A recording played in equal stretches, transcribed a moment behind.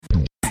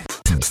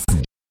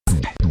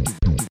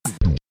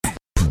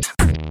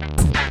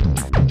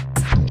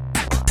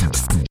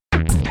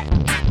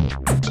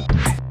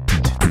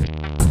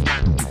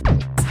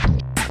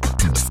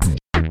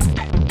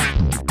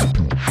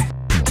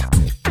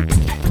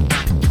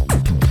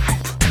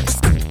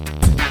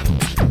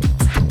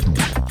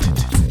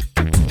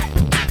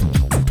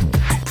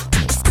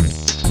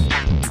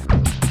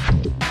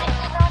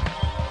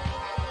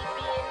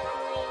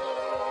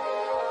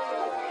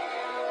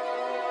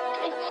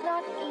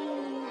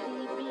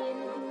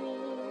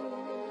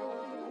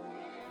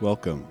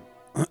Welcome.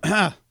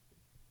 Ugh.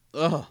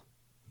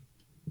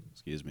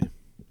 Excuse me.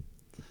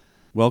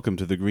 Welcome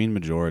to the Green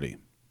Majority,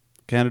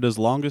 Canada's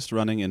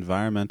longest-running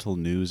environmental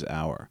news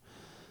hour,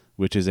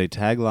 which is a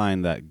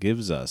tagline that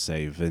gives us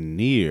a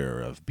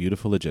veneer of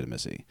beautiful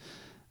legitimacy.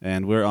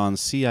 And we're on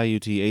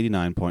CIUT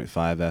 89.5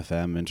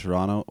 FM in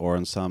Toronto, or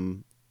on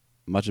some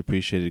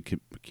much-appreciated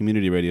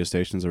community radio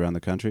stations around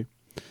the country,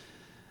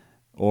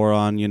 or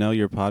on,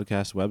 your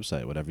podcast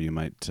website, whatever you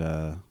might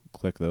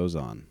click those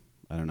on.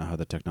 I don't know how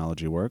the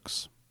technology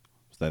works.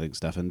 I think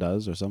Stefan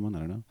does, or someone. I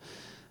don't know.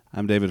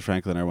 I'm David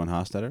Franklin Erwin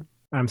Hostetter.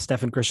 I'm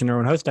Stefan Christian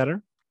Erwin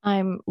Hostetter.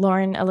 I'm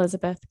Lauren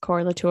Elizabeth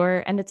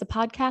Corlatour, and it's a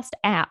podcast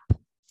app,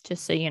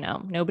 just so you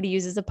know. Nobody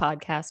uses a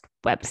podcast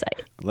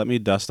website. Let me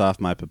dust off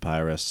my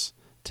papyrus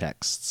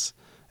texts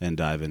and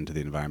dive into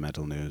the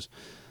environmental news.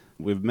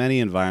 We have many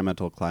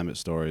environmental climate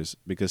stories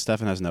because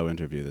Stefan has no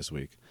interview this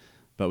week,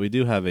 but we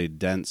do have a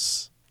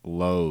dense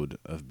load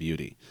of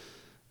beauty,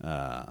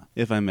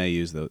 if I may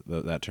use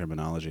that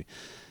terminology.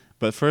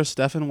 But first,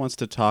 Stefan wants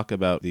to talk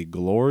about the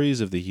glories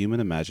of the human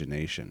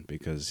imagination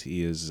because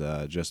he is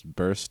just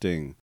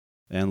bursting.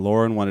 And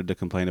Lauren wanted to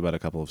complain about a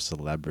couple of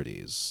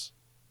celebrities.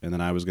 And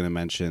then I was going to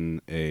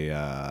mention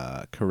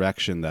a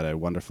correction that a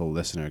wonderful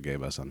listener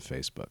gave us on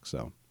Facebook.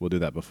 So we'll do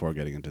that before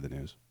getting into the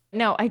news.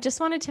 No, I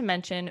just wanted to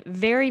mention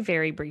very,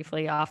 very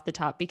briefly off the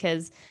top,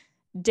 because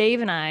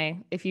Dave and I,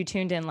 if you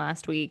tuned in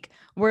last week,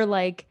 were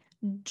like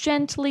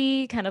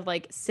gently kind of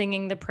like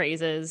singing the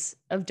praises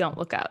of Don't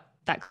Look Up,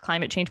 that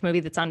climate change movie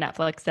that's on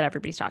Netflix that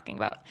everybody's talking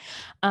about.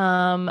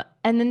 And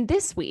then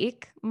this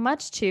week,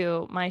 much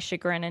to my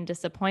chagrin and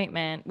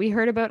disappointment, we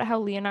heard about how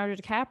Leonardo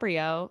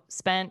DiCaprio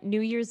spent New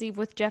Year's Eve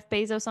with Jeff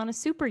Bezos on a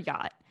super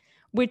yacht,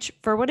 which,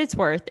 for what it's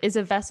worth, is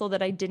a vessel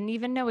that I didn't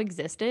even know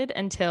existed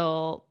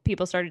until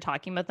people started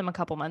talking about them a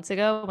couple months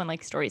ago, when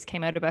like stories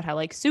came out about how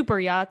like super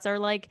yachts are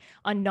like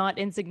a not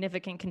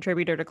insignificant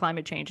contributor to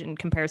climate change in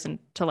comparison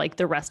to like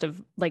the rest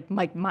of like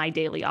my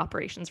daily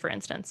operations, for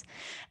instance.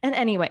 And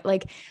anyway,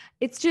 like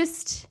it's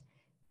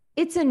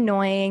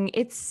annoying,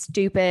 it's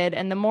stupid.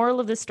 And the moral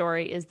of the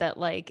story is that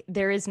like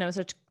there is no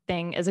such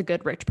thing as a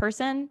good rich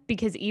person,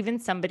 because even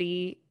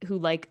somebody who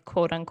like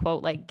quote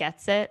unquote like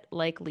gets it,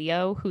 like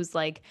Leo, who's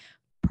like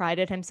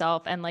prided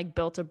himself and like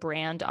built a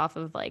brand off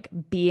of like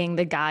being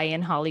the guy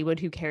in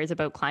Hollywood who cares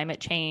about climate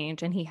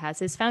change, and he has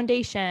his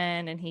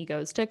foundation and he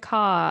goes to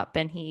COP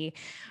and he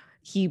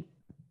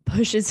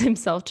pushes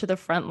himself to the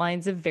front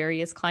lines of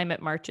various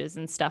climate marches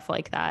and stuff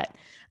like that.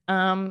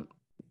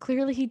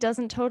 Clearly he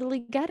doesn't totally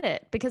get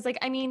it, because like,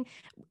 I mean,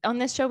 on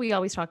this show, we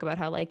always talk about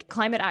how like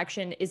climate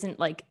action isn't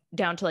like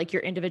down to like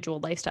your individual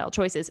lifestyle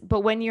choices.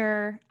 But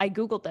I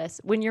Googled this,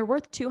 when you're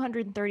worth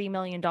 $230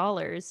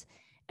 million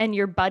and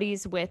you're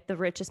buddies with the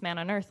richest man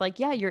on earth, like,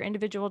 yeah, your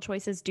individual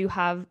choices do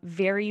have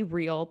very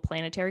real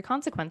planetary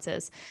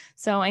consequences.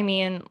 So, I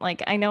mean,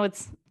 like, I know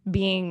it's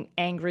being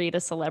angry at a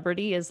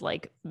celebrity is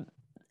like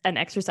an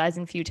exercise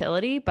in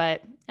futility,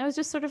 but I was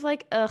just sort of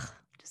like,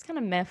 just kind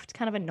of miffed,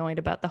 kind of annoyed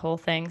about the whole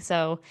thing.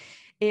 So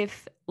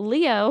if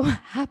Leo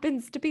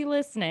happens to be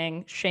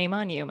listening, shame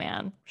on you,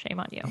 man. Shame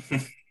on you.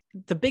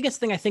 The biggest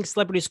thing I think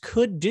celebrities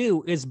could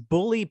do is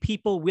bully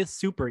people with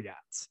super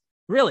yachts.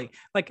 Really,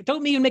 like,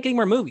 don't even make any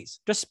more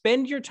movies. Just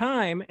spend your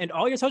time and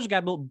all your social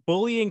capital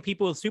bullying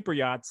people with super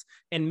yachts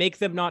and make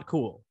them not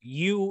cool.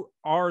 You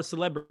are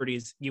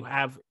celebrities. You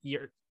have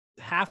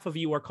half of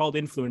you are called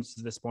influencers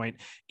at this point.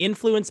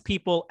 Influence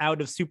people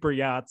out of super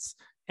yachts,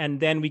 and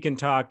then we can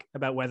talk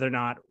about whether or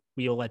not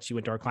we'll let you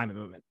into our climate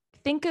movement.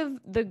 Think of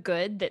the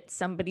good that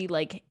somebody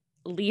like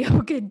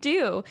Leo could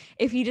do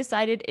if he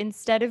decided,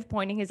 instead of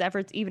pointing his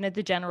efforts even at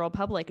the general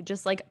public,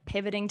 just like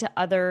pivoting to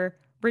other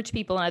rich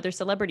people and other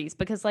celebrities,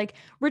 because like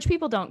rich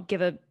people don't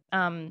give a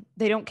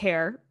they don't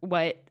care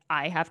what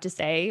I have to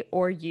say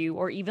or you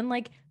or even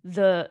like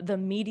the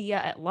media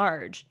at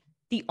large.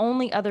 The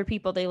only other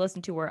people they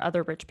listen to are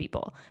other rich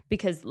people,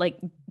 because like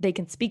they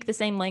can speak the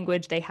same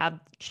language, they have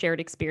shared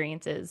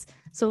experiences.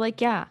 So like,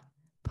 yeah,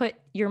 put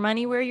your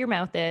money where your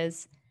mouth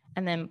is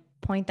and then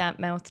point that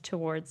mouth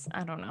towards,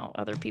 I don't know,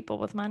 other people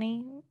with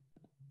money.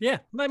 Yeah,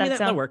 I mean,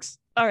 that works.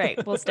 All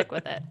right, we'll stick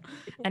with it.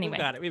 Anyway,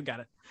 we've got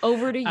it.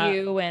 Over to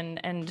you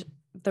and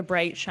the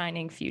bright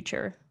shining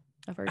future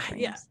of our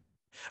dreams.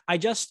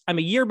 Yeah, I'm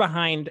a year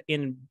behind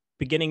in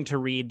beginning to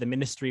read The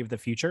Ministry of the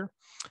Future.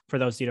 For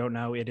those who don't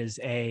know, it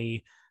is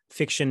a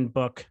fiction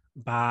book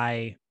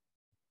by...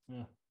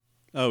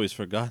 Oh, he's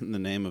forgotten the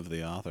name of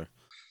the author.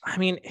 I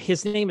mean,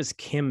 his name is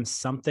Kim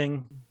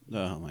something.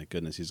 Oh my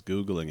goodness, he's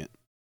Googling it.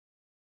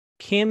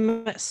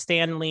 Kim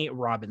Stanley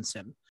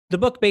Robinson. The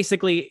book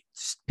basically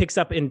picks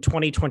up in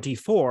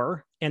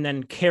 2024 and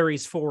then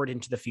carries forward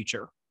into the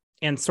future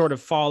and sort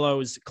of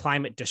follows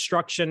climate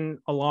destruction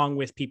along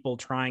with people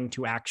trying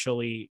to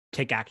actually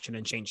take action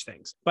and change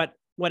things. But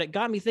what it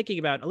got me thinking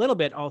about a little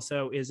bit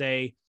also is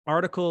a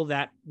article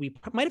that we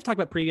might have talked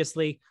about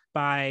previously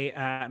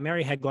by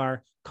Mary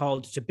Heglar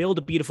called "To Build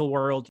a Beautiful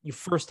World, You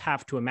First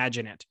Have to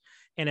Imagine It."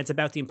 And it's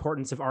about the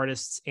importance of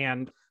artists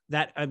and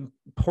that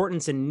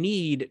importance and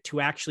need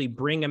to actually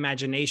bring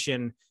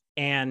imagination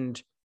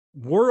and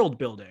world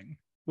building,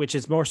 which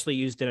is mostly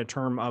used in a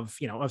term of,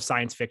 of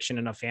science fiction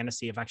and of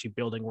fantasy, of actually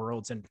building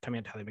worlds and coming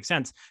into how they make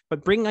sense.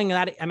 But bringing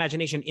that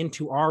imagination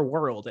into our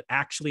world and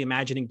actually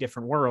imagining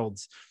different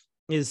worlds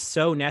is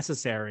so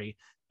necessary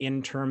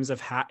in terms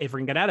of how, if we're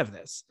gonna get out of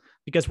this,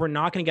 because we're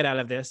not going to get out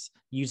of this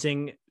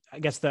using, I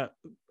guess, the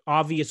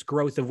obvious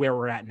growth of where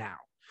we're at now.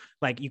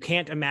 Like, you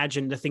can't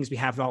imagine the things we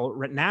have all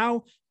right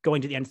now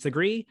going to the nth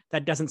degree.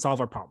 That doesn't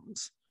solve our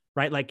problems.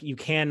 Right? Like, you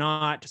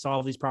cannot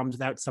solve these problems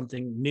without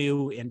something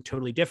new and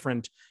totally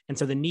different. And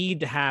so the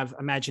need to have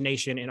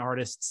imagination in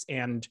artists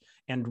and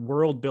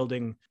world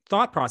building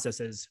thought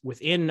processes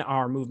within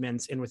our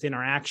movements and within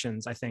our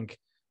actions, I think.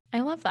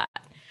 I love that.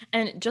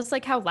 And just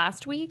like how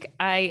last week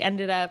I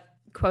ended up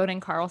quoting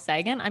Carl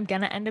Sagan, I'm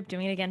going to end up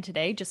doing it again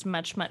today, just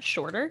much, much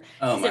shorter.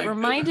 Oh, it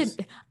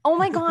reminded, oh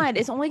my God,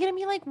 it's only going to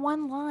be like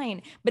one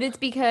line. But it's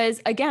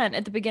because, again,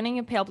 at the beginning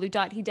of Pale Blue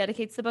Dot, he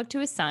dedicates the book to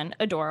his son,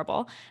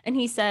 adorable. And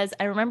he says,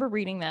 I remember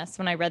reading this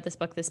when I read this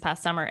book this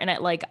past summer, and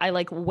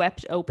I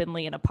wept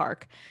openly in a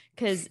park,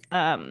 because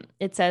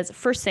it says,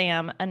 for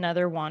Sam,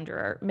 another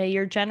wanderer, may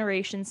your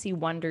generation see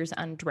wonders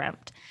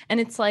undreamt.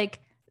 And it's like,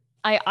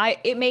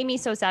 it made me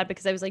so sad,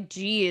 because I was like,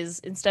 geez,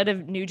 instead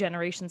of new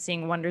generations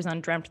seeing wonders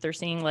undreamt, they're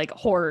seeing like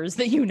horrors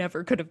that you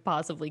never could have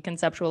possibly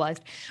conceptualized.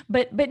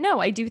 But no,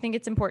 I do think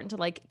it's important to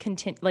like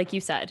continue, like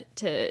you said,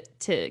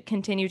 to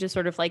continue to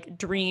sort of like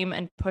dream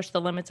and push the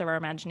limits of our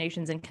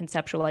imaginations and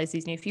conceptualize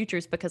these new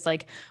futures, because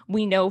like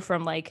we know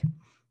from like,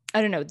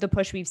 I don't know, the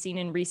push we've seen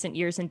in recent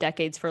years and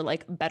decades for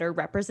like better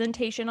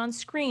representation on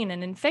screen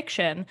and in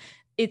fiction,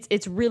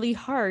 it's really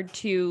hard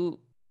to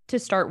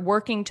start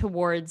working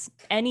towards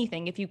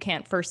anything if you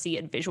can't first see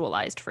it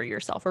visualized for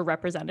yourself or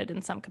represented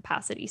in some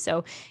capacity.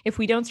 So if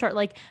we don't start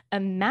like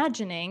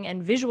imagining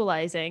and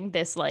visualizing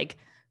this like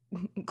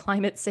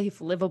climate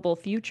safe, livable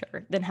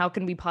future, then how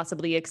can we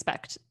possibly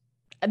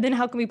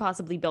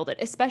build it?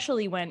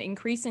 Especially when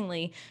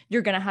increasingly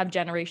you're going to have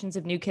generations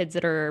of new kids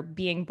that are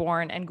being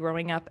born and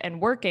growing up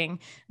and working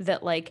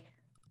that like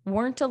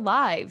weren't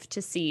alive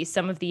to see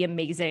some of the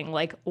amazing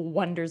like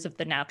wonders of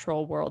the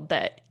natural world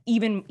that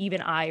even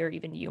I or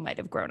even you might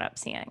have grown up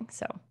seeing.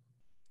 So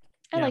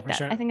I like that.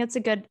 Sure. I think that's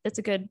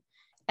a good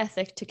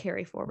ethic to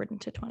carry forward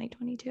into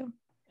 2022.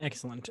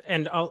 Excellent.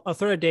 And I'll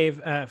throw to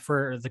Dave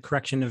for the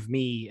correction of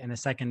me in a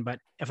second, but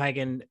if I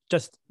can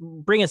just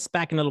bring us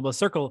back in a little bit of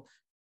circle,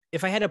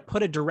 if I had to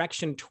put a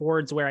direction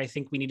towards where I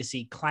think we need to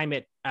see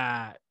climate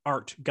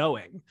art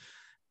going,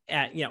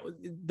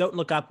 Don't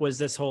Look Up was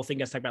this whole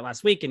thing I talked about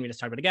last week, and we just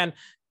talked about it again.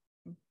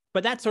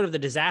 But that's sort of the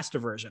disaster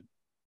version.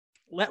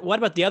 What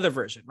about the other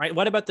version, right?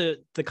 What about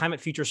the climate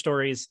future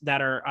stories that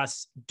are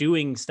us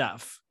doing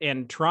stuff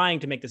and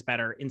trying to make this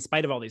better in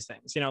spite of all these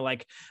things?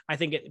 Like, I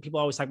think people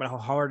always talk about how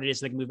hard it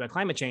is to move about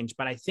climate change,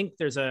 but I think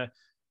there's a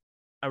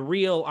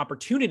real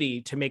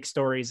opportunity to make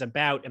stories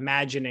about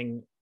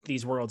imagining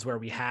these worlds where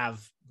we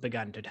have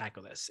begun to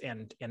tackle this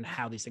and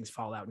how these things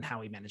fall out and how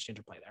we manage to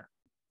interplay there.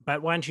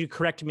 But why don't you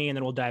correct me, and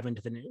then we'll dive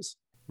into the news.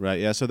 Right,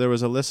 yeah. So there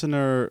was a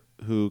listener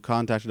who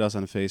contacted us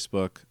on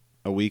Facebook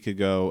a week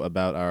ago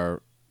about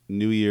our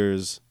New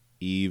Year's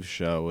Eve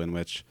show, in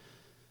which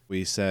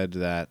we said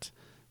that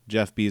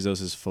Jeff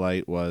Bezos'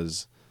 flight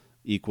was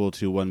equal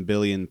to 1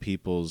 billion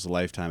people's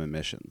lifetime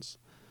emissions.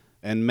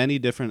 And many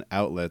different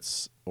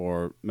outlets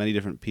or many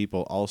different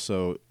people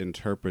also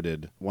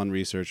interpreted one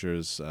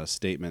researcher's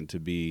statement to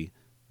be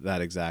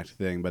that exact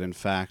thing. But in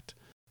fact,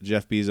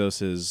 Jeff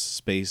Bezos'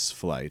 space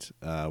flight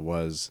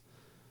was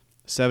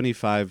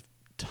 75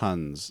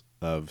 tons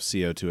of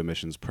CO2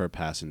 emissions per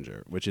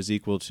passenger, which is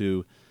equal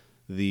to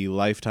the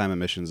lifetime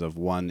emissions of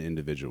one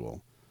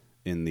individual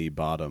in the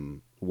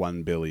bottom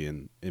 1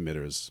 billion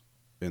emitters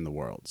in the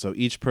world. So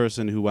each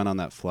person who went on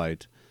that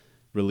flight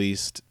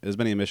released as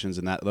many emissions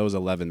in those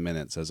 11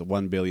 minutes as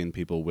 1 billion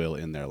people will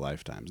in their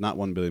lifetimes, not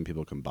 1 billion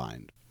people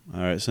combined.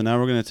 All right, so now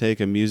we're going to take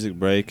a music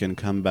break and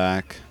come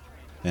back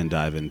and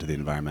dive into the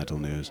environmental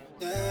news.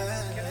 Would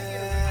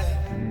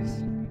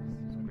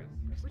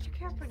you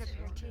care for an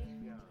aperitif?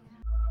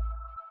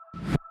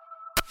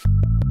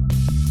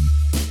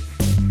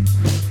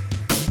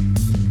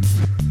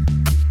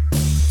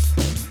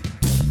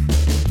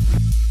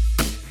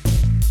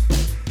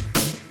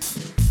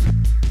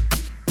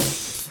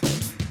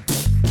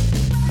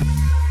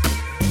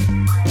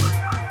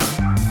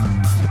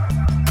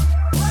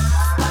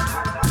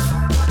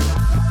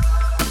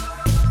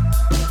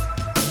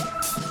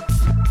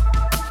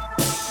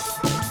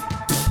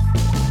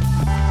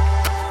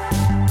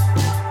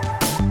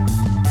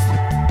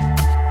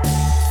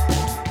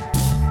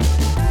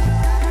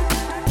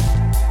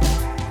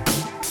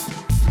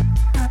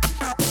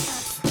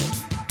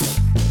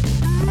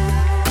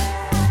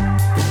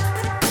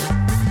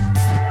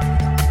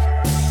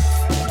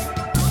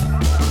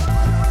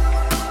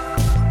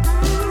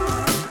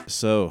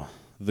 So,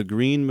 the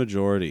Green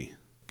Majority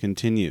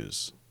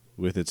continues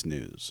with its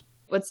news.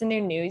 What's the new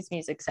news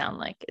music sound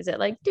like? Is it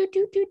like do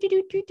do do do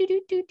do do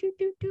do do do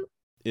do do?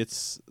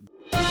 It's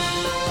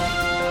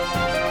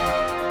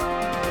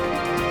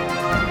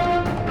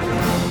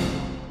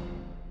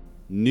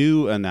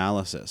New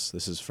analysis,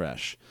 this is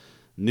fresh,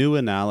 new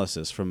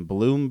analysis from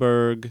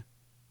Bloomberg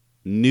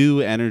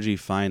New Energy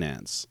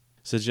Finance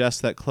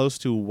suggests that close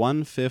to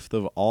 1/5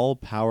 of all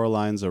power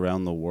lines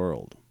around the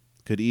world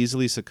could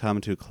easily succumb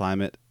to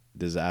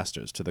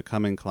the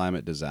coming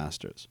climate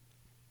disasters.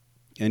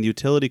 And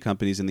utility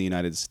companies in the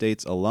United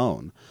States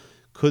alone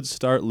could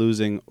start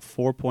losing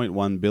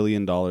 $4.1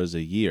 billion a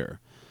year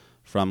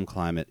from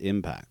climate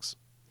impacts.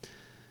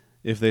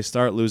 If they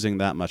start losing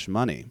that much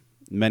money,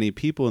 many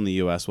people in the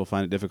U.S. will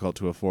find it difficult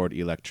to afford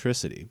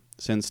electricity,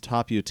 since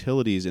top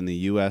utilities in the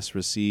U.S.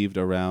 received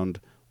around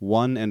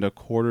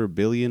 $1.25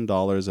 billion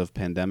of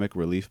pandemic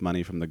relief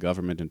money from the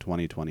government in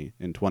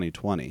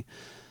 2020,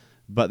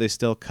 but they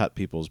still cut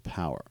people's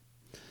power.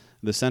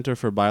 The Center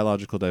for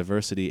Biological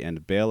Diversity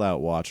and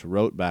Bailout Watch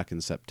wrote back in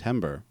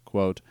September,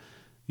 quote,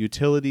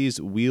 "Utilities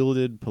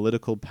wielded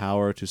political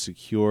power to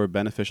secure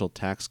beneficial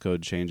tax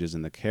code changes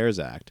in the CARES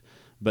Act,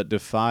 but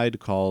defied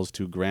calls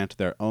to grant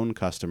their own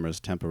customers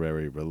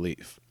temporary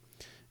relief.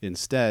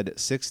 Instead,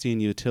 16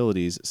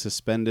 utilities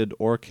suspended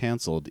or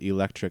canceled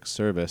electric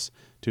service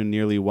to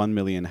nearly 1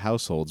 million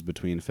households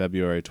between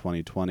February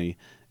 2020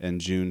 and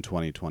June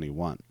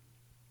 2021,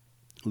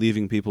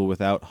 leaving people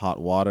without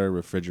hot water,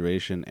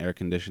 refrigeration, air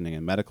conditioning,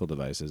 and medical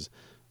devices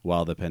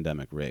while the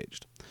pandemic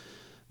raged."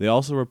 They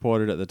also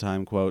reported at the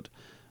time, quote,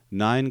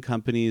 9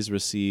 companies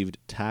received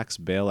tax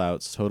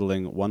bailouts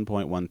totaling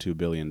 $1.12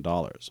 billion.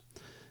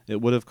 It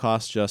would have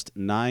cost just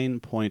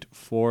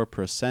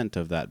 9.4%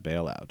 of that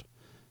bailout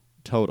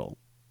total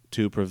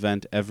to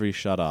prevent every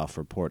shutoff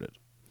reported.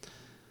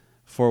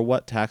 For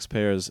what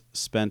taxpayers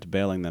spent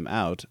bailing them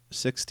out,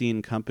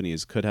 16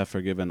 companies could have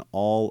forgiven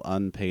all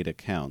unpaid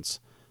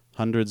accounts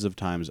hundreds of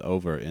times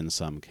over in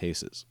some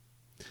cases.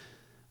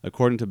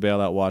 According to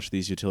Bailout Watch,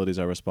 these utilities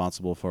are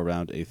responsible for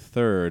around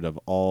 1/3 of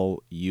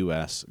all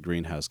U.S.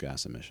 greenhouse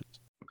gas emissions.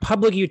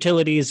 Public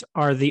utilities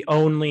are the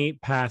only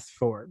path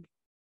forward.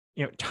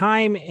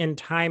 Time and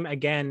time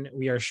again,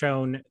 we are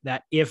shown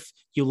that if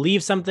you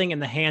leave something in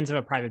the hands of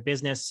a private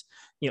business,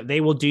 they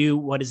will do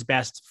what is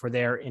best for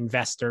their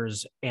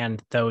investors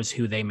and those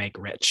who they make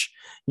rich.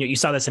 You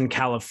saw this in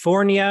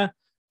California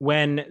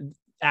when,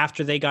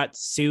 after they got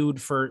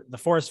sued for the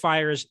forest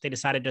fires, they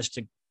decided just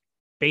to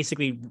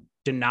basically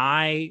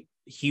deny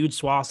huge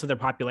swaths of their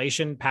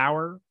population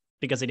power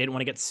because they didn't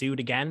want to get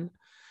sued again.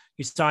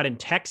 You saw it in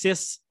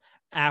Texas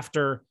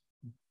after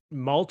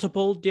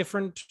multiple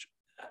different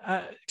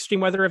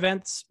extreme weather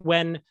events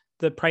when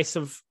the price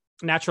of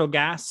natural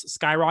gas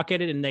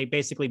skyrocketed and they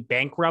basically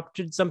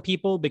bankrupted some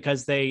people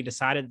because they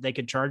decided they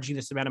could charge you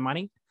this amount of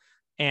money.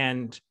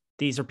 And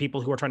these are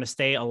people who are trying to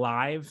stay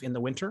alive in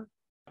the winter.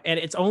 And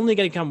it's only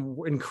going to become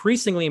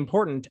increasingly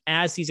important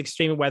as these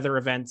extreme weather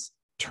events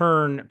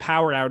turn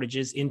power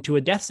outages into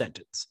a death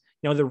sentence.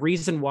 The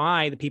reason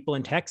why the people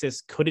in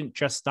Texas couldn't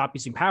just stop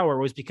using power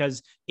was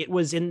because it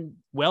was in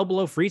well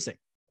below freezing.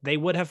 They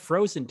would have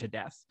frozen to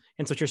death.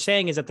 And so what you're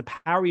saying is that the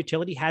power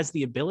utility has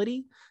the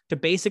ability to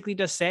basically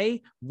just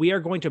say, we are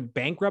going to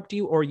bankrupt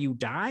you or you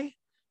die,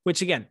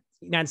 which again,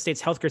 the United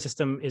States healthcare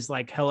system is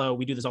like, hello,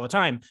 we do this all the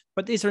time,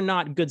 but these are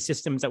not good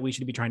systems that we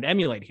should be trying to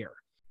emulate here.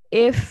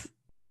 If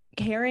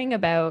caring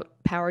about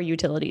power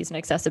utilities and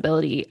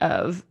accessibility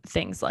of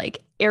things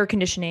like air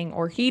conditioning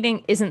or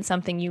heating isn't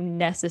something you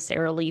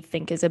necessarily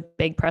think is a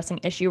big pressing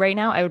issue right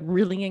now, I would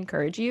really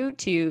encourage you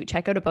to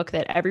check out a book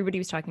that everybody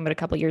was talking about a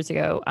couple years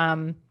ago.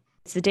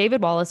 It's the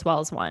David Wallace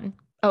Wells one.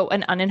 Oh,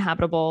 An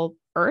Uninhabitable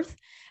Earth.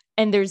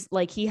 And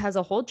he has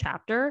a whole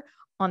chapter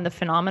on the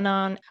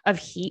phenomenon of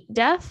heat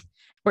death,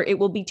 where it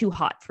will be too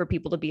hot for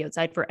people to be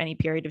outside for any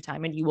period of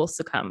time and you will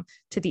succumb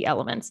to the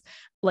elements.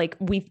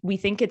 We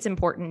think it's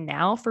important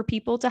now for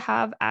people to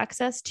have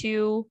access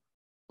to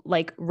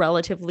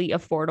relatively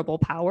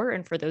affordable power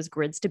and for those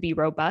grids to be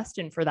robust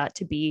and for that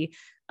to be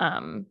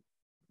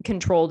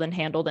controlled and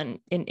handled in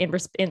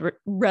the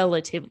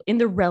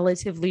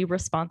relatively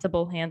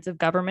responsible hands of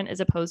government, as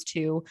opposed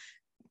to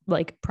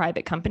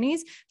private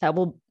companies. That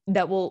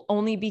will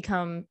only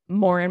become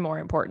more and more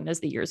important as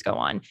the years go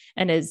on,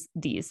 and as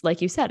these,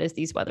 like you said, as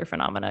these weather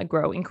phenomena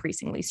grow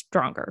increasingly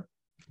stronger.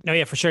 No,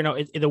 yeah, for sure.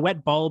 No, the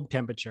wet bulb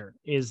temperature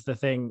is the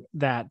thing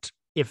that,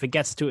 if it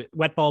gets to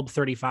wet bulb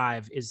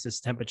 35, is this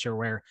temperature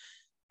where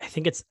I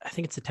think it's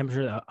the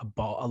temperature that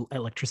an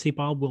electricity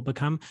bulb will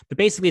become. But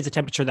basically, it's a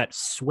temperature that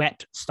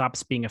sweat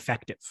stops being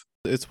effective.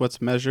 It's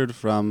what's measured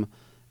from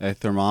a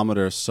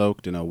thermometer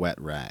soaked in a wet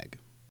rag.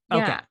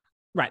 Okay. Yeah.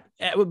 Right.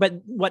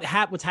 But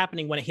what's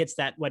happening when it hits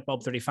that wet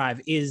bulb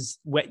 35 is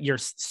your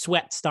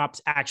sweat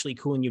stops actually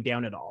cooling you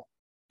down at all.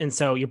 And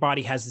so your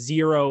body has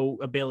zero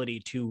ability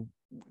to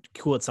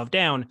cool itself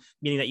down,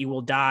 meaning that you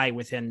will die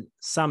within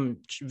some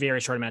very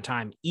short amount of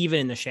time,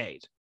 even in the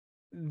shade.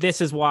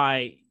 This is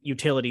why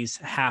utilities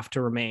have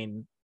to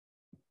remain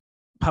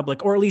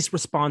public, or at least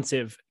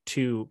responsive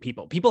to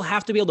people. People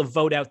have to be able to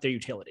vote out their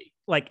utility.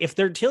 If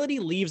their utility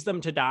leaves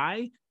them to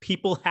die,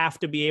 people have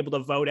to be able to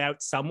vote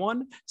out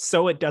someone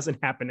so it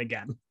doesn't happen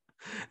again.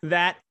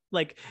 That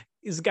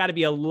is got to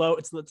be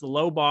it's a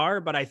low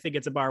bar, but I think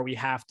it's a bar we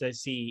have to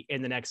see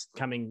in the next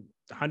coming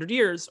 100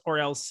 years, or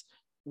else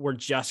we're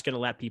just going to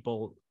let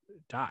people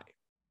die.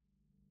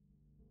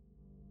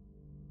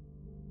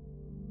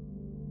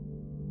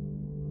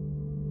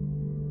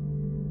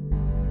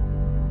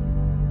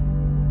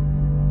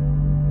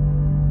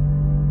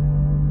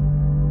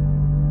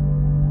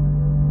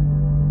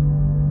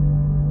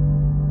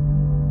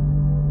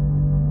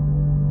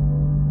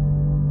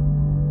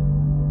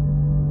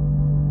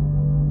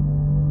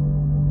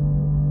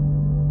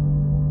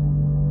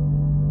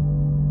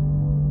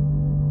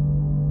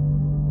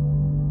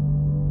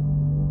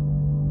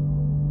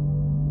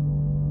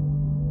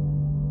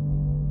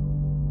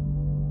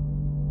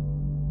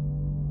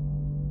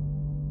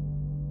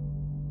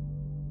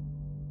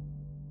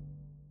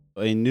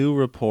 A new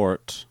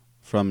report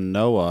from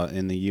NOAA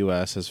in the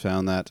U.S. has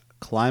found that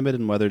climate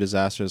and weather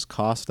disasters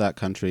cost that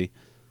country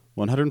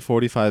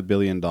 $145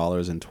 billion in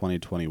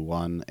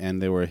 2021,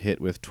 and they were hit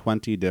with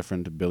 20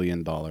 different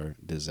billion-dollar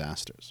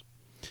disasters.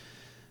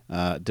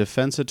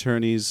 Defense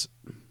attorneys,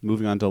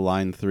 moving on to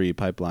Line 3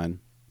 pipeline,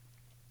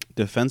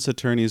 defense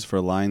attorneys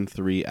for Line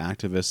 3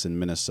 activists in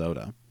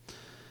Minnesota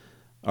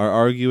are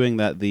arguing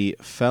that the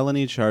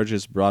felony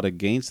charges brought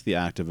against the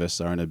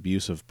activists are an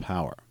abuse of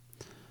power.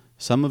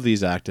 Some of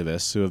these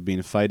activists who have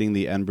been fighting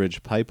the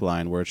Enbridge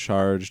pipeline were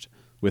charged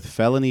with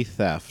felony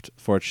theft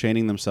for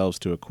chaining themselves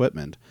to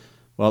equipment,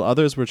 while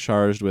others were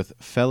charged with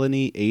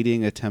felony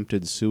aiding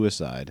attempted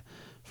suicide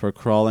for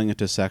crawling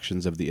into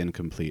sections of the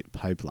incomplete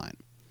pipeline.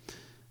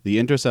 The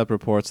Intercept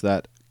reports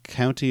that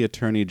County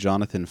Attorney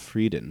Jonathan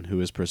Frieden, who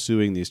is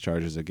pursuing these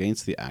charges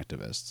against the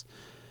activists,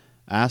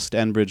 asked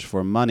Enbridge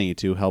for money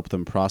to help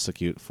them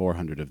prosecute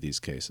 400 of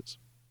these cases.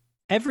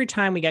 Every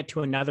time we get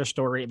to another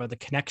story about the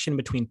connection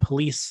between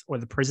police or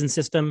the prison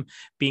system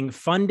being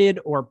funded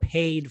or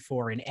paid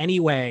for in any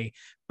way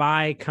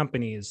by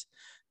companies,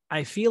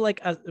 I feel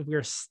like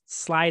we're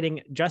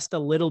sliding just a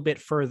little bit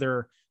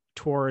further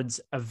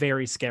towards a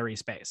very scary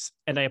space.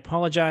 And I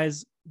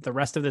apologize. The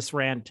rest of this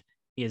rant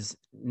is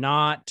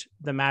not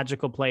the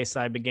magical place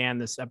I began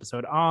this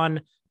episode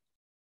on.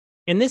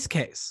 In this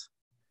case,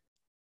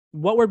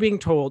 what we're being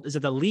told is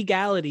that the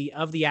legality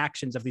of the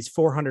actions of these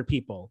 400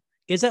 people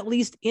is at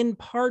least in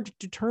part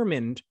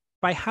determined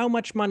by how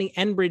much money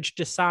Enbridge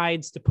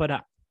decides to put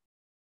up.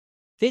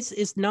 This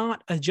is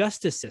not a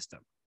justice system.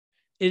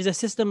 It is a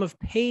system of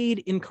paid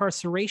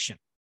incarceration.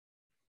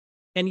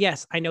 And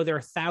yes, I know there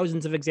are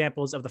thousands of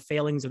examples of the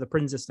failings of the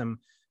prison system,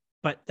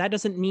 but that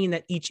doesn't mean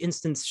that each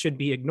instance should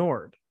be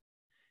ignored.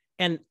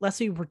 And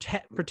lest we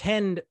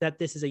pretend that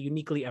this is a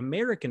uniquely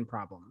American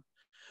problem,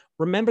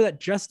 remember that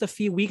just a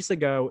few weeks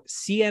ago,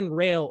 CN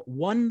Rail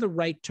won the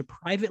right to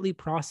privately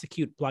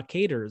prosecute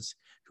blockaders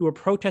who were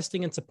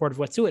protesting in support of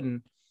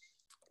Wet'suwet'en,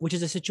 which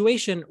is a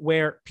situation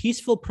where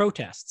peaceful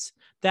protests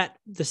that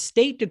the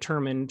state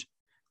determined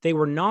they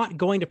were not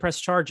going to press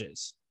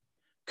charges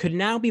could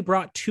now be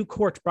brought to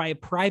court by a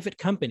private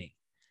company,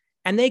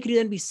 and they could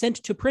then be sent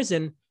to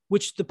prison,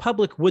 which the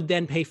public would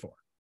then pay for,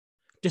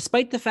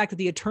 despite the fact that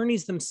the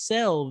attorneys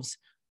themselves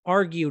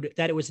argued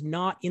that it was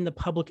not in the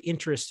public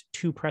interest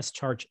to press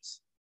charges.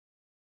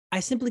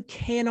 I simply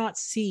cannot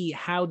see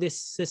how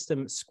this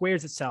system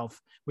squares itself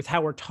with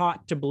how we're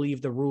taught to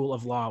believe the rule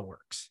of law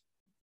works.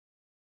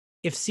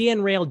 If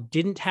CN Rail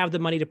didn't have the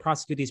money to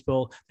prosecute these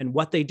people, then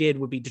what they did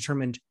would be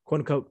determined,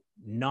 quote unquote,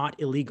 not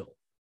illegal.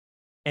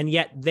 And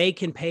yet they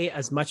can pay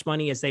as much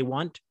money as they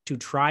want to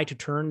try to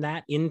turn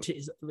that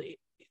into,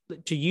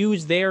 to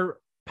use their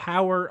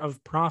power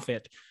of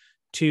profit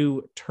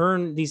to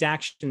turn these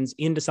actions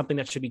into something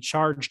that should be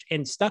charged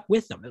and stuck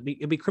with them.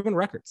 It'd be criminal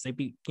records. They'd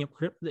be,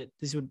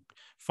 this would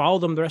follow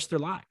them the rest of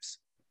their lives.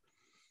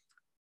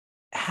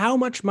 How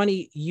much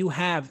money you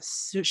have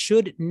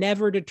should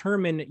never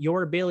determine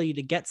your ability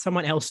to get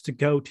someone else to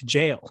go to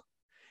jail.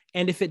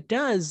 And if it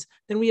does,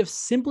 then we have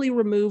simply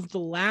removed the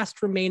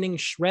last remaining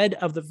shred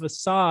of the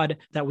facade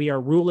that we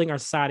are ruling our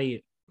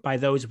society by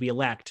those we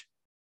elect,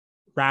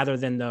 rather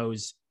than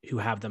those who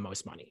have the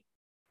most money.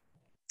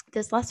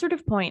 This last sort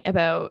of point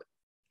about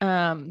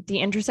the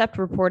Intercept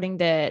reporting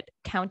that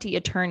County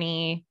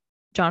Attorney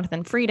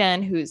Jonathan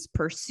Frieden, who's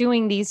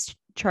pursuing these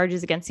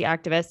charges against the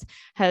activists,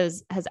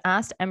 has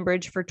asked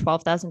Enbridge for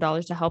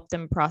 $12,000 to help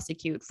them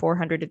prosecute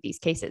 400 of these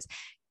cases.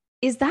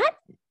 Is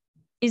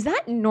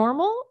that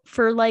normal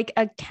for like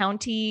a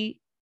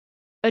county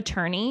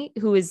attorney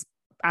who is,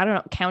 I don't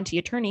know, county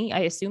attorney? I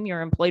assume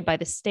you're employed by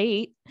the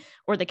state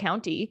or the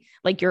county,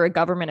 like you're a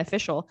government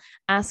official,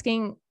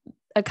 asking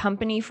a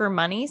company for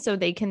money so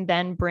they can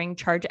then bring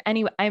charge.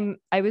 Anyway,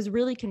 I was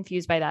really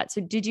confused by that. So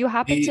did you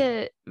happen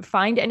to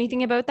find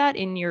anything about that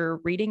in your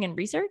reading and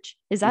research?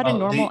 Is that a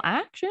normal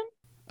action?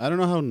 I don't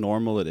know how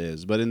normal it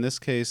is, but in this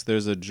case,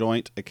 there's a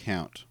joint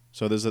account.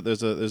 So there's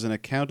an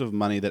account of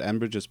money that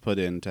Enbridge has put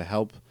in to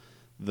help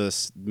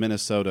this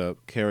Minnesota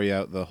carry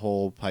out the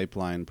whole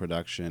pipeline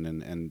production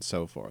and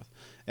so forth.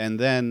 And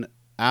then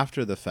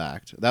after the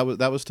fact, that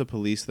was to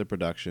police the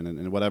production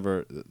and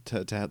whatever,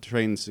 to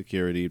train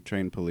security,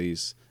 train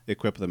police,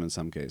 equip them in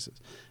some cases.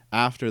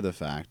 After the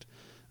fact,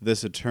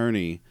 this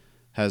attorney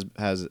has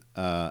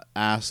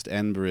asked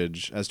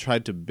Enbridge, has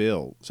tried to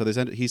bill. So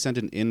he sent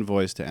an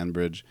invoice to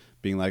Enbridge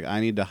being like, I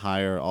need to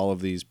hire all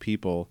of these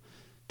people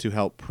to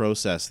help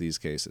process these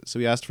cases. So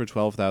he asked for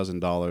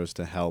 $12,000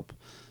 to help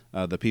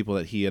the people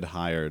that he had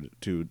hired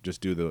to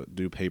just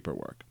do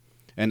paperwork,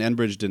 and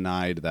Enbridge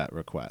denied that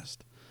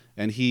request.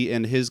 And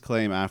his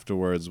claim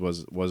afterwards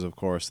was of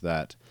course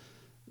that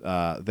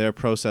their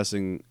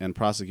processing and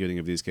prosecuting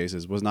of these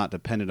cases was not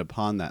dependent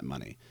upon that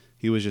money.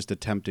 He was just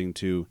attempting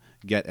to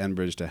get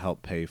Enbridge to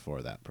help pay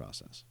for that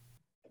process.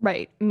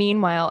 Right.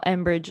 Meanwhile,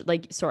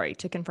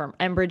 to confirm,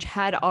 Enbridge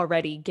had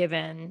already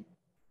given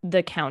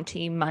the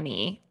county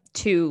money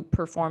to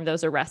perform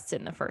those arrests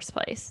in the first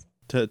place.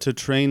 To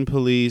train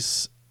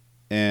police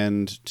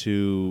and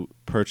to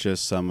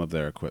purchase some of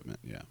their equipment,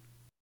 yeah.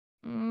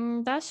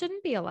 That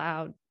shouldn't be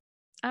allowed.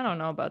 I don't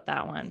know about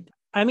that one.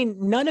 I mean,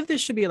 none of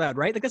this should be allowed,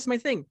 right? Like, that's my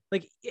thing.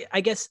 Like,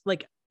 I guess,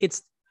 like,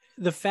 it's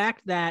the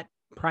fact that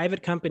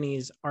private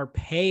companies are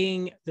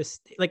paying this,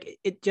 like,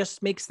 it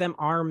just makes them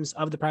arms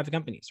of the private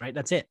companies, right?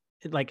 That's it.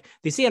 Like,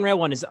 the CN Rail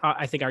one is,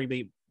 I think,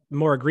 arguably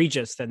more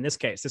egregious than this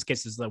case. This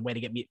case is the way to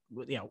get me,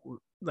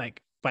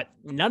 but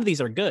none of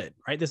these are good,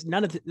 right?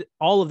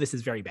 All of this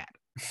is very bad.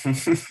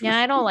 Yeah,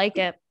 I don't like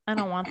it. I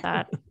don't want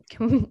that.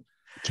 Can we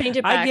change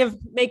it back?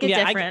 Make it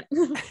different.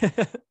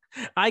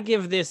 I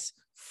give this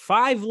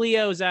 5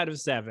 Leos out of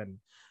 7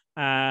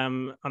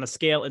 on a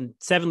scale, and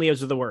 7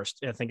 Leos are the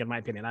worst, I think, in my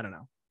opinion. I don't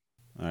know.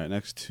 All right,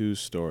 next 2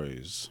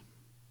 stories.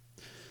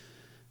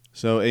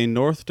 So a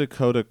North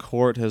Dakota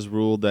court has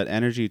ruled that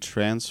Energy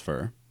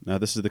Transfer, now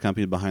this is the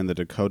company behind the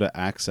Dakota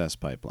Access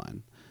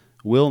Pipeline,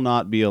 will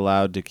not be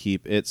allowed to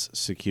keep its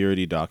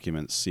security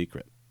documents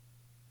secret.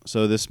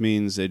 So this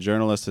means a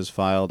journalist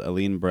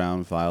Aline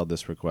Brown filed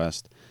this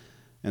request,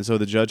 and so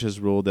the judge has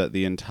ruled that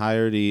the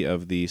entirety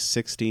of the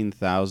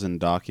 16,000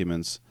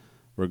 documents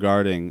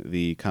regarding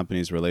the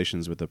company's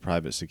relations with the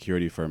private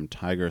security firm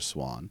Tiger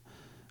Swan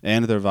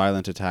and their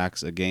violent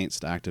attacks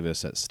against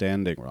activists at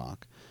Standing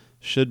Rock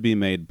should be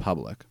made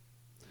public.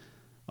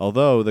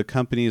 Although the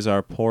companies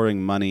are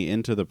pouring money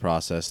into the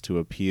process to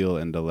appeal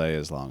and delay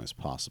as long as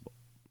possible.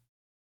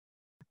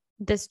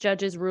 This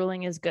judge's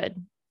ruling is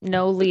good.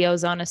 No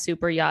Leos on a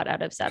super yacht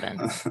out of 7.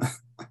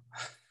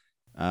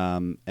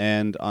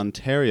 And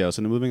Ontario,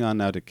 so moving on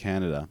now to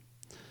Canada.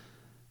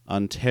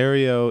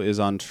 Ontario is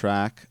on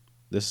track.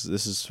 This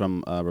is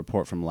from a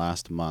report from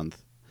last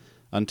month.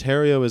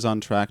 Ontario is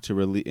on track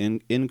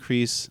to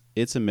increase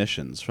its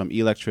emissions from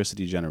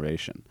electricity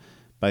generation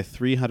by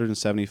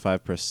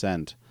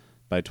 375%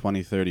 by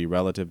 2030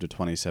 relative to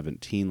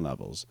 2017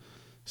 levels,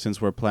 since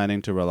we're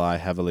planning to rely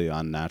heavily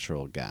on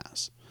natural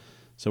gas.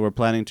 So we're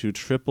planning to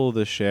triple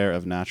the share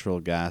of natural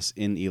gas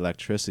in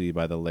electricity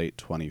by the late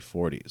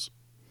 2040s.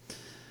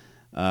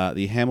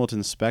 The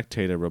Hamilton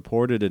Spectator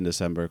reported in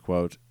December,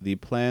 quote, "The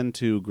plan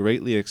to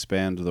greatly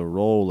expand the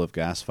role of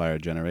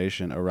gas-fired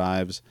generation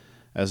arrives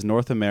as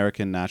North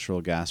American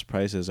natural gas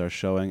prices are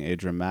showing a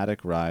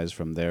dramatic rise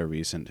from their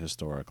recent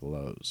historic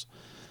lows.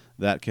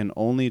 That can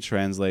only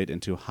translate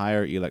into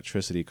higher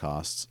electricity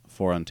costs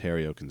for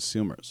Ontario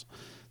consumers.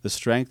 The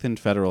strengthened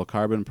federal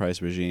carbon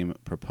price regime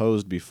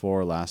proposed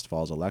before last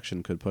fall's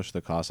election could push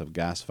the cost of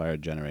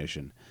gas-fired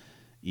generation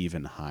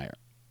even higher."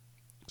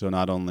 So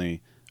not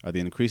only are the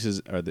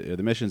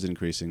emissions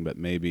increasing, but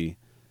maybe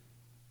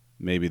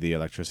the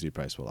electricity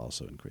price will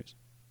also increase.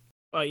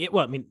 Yeah,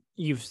 well, I mean,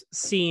 you've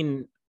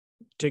seen,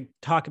 to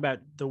talk about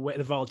the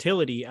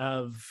volatility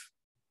of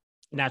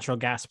natural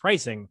gas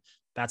pricing.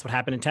 That's what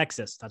happened in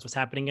Texas. That's what's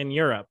happening in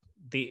Europe.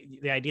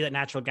 The idea that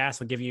natural gas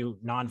will give you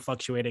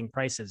non-fluctuating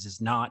prices is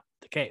not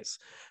the case.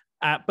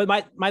 But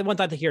my one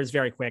thought here is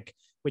very quick,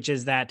 which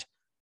is that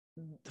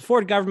the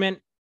Ford government,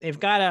 they've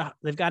got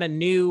a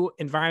new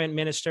environment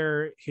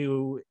minister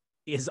who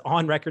is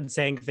on record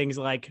saying things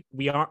like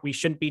we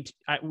shouldn't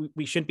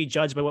be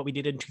judged by what we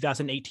did in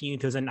 2018,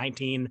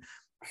 2019,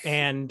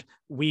 and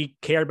we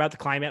care about the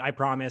climate, I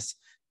promise.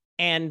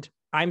 And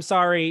I'm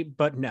sorry,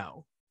 but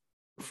no.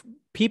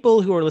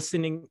 People who are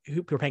listening,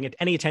 who are paying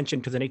any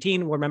attention to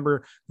 2018, will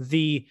remember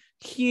the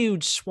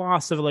huge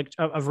swaths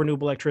of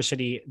renewable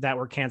electricity that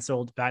were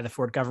canceled by the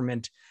Ford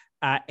government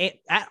at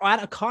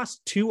a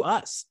cost to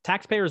us.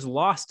 Taxpayers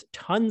lost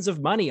tons of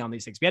money on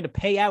these things. We had to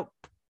pay out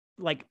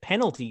like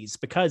penalties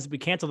because we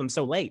canceled them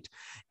so late.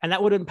 And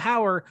that would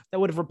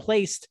have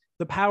replaced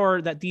the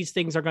power that these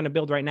things are going to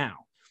build right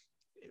now.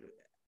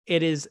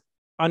 It is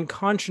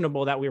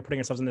unconscionable that we are putting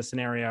ourselves in this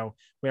scenario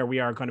where we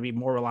are going to be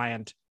more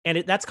reliant.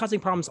 And that's causing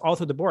problems all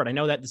through the board. I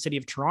know that the city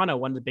of Toronto,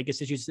 one of the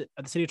biggest issues that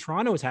the city of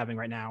Toronto is having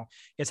right now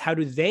is how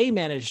do they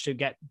manage to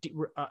get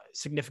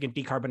significant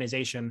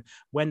decarbonization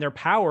when their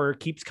power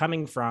keeps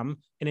coming from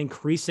an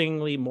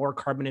increasingly more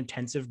carbon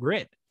intensive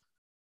grid.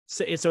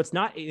 So it's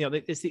not,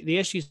 it's the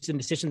issues and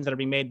decisions that are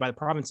being made by the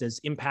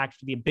provinces impact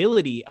the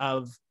ability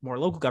of more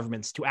local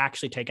governments to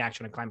actually take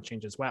action on climate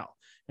change as well.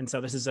 And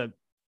so this is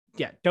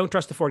don't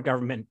trust the Ford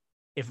government.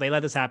 If they let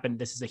this happen,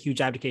 this is a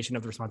huge abdication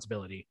of the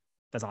responsibility.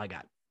 That's all I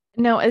got.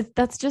 No,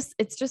 it's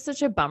just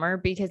such a bummer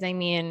because I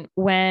mean,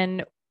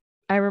 when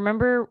I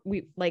remember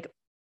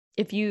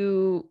if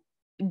you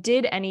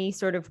did any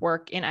sort of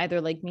work in either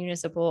like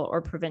municipal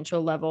or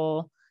provincial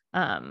level,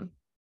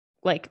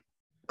 like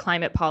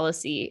climate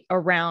policy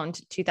around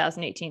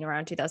 2018,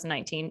 around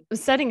 2019,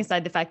 setting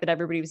aside the fact that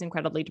everybody was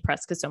incredibly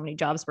depressed because so many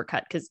jobs were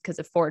cut because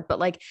of Ford, but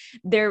like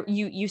there,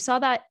 you saw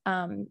that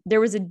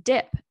there was a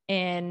dip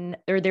in,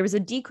 or there was a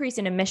decrease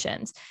in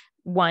emissions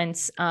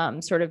once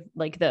sort of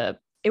like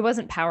it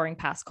wasn't powering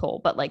past coal,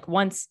 but like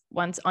once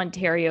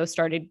Ontario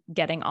started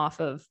getting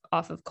off of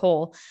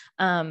coal,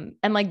 and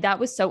like that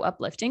was so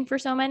uplifting for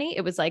so many.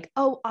 It was like,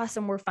 oh,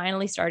 awesome, we're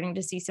finally starting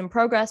to see some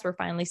progress. We're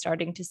finally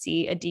starting to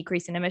see a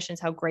decrease in emissions.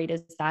 How great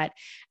is that?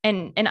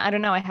 And I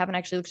don't know, I haven't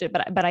actually looked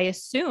at it, but I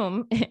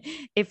assume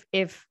if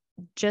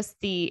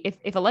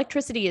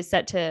electricity is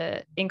set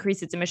to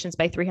increase its emissions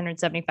by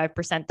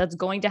 375%, that's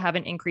going to have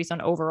an increase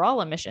on overall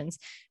emissions.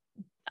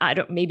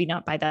 Maybe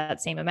not by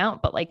that same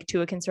amount, but like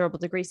to a considerable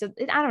degree. So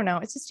I don't know.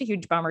 It's just a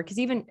huge bummer because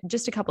even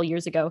just a couple of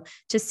years ago,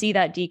 to see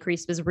that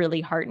decrease was really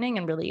heartening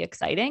and really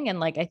exciting. And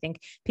like, I think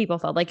people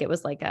felt like it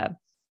was like a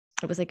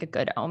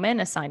good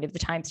omen, a sign of the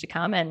times to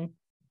come. And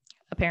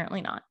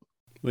apparently not.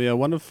 Well, yeah,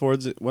 one of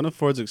Ford's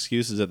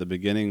excuses at the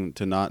beginning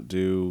to not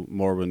do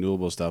more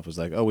renewable stuff was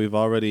like, oh, we're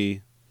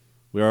already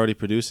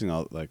producing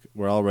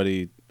we're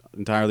already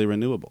entirely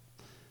renewable.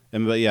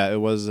 But yeah,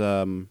 it was,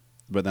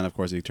 but then of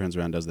course he turns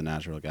around and does the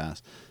natural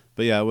gas.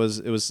 But yeah, it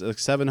was like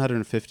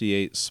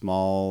 758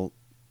 small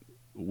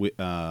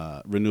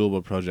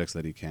renewable projects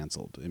that he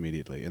canceled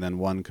immediately, and then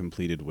one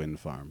completed wind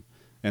farm,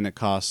 and it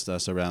cost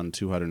us around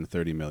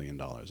 $230 million,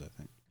 I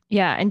think.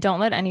 Yeah, and don't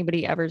let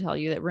anybody ever tell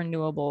you that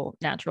renewable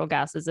natural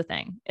gas is a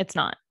thing. It's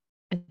not.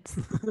 It's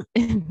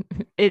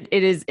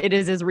it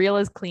is as real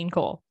as clean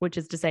coal, which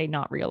is to say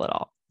not real at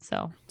all.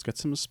 So it's got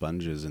some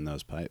sponges in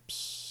those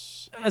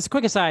pipes. As a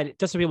quick aside,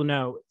 just so people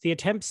know, the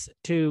attempts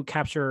to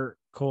capture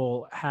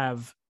coal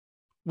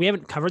we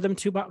haven't covered them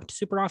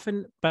super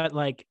often, but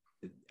like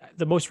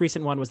the most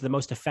recent one was the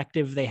most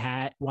effective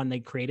one they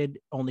created,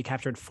 only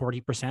captured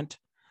 40%.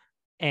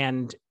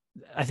 And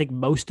I think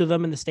most of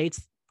them in the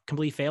States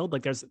completely failed.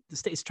 Like the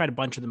States tried a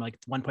bunch of them, like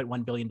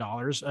 $1.1 billion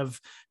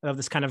of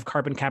this kind of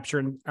carbon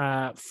capture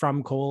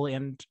from coal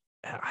and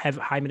have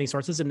high emitting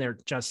sources. And they're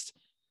just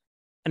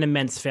an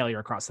immense failure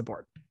across the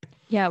board.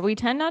 Yeah, we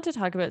tend not to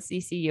talk about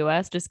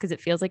CCUS just because it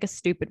feels like a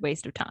stupid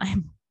waste of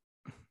time.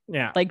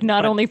 Yeah. Like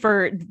not only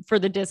for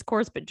the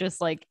discourse, but just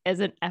like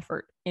as an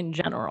effort in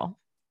general.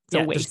 It's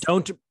a waste.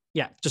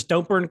 Just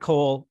don't burn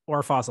coal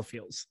or fossil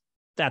fuels.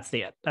 That's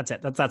it.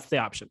 That's the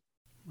option.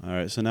 All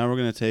right, so now we're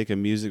going to take a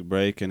music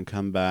break and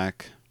come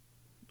back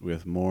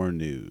with more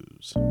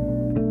news.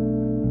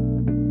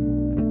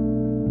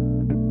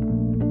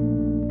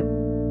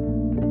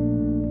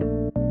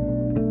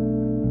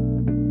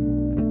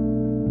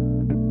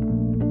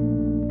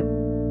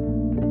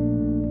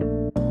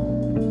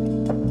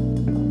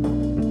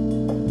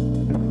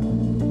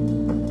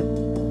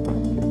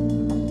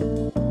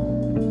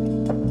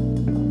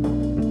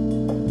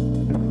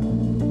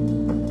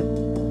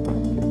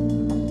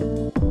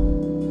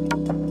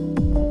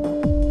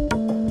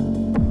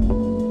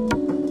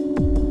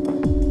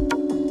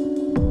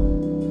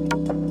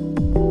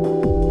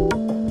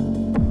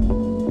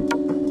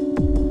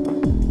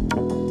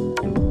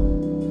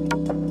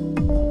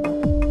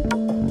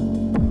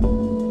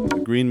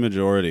 Green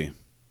Majority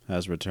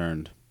has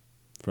returned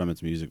from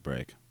its music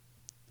break,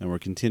 and we're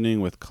continuing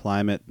with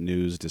climate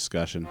news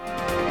discussion.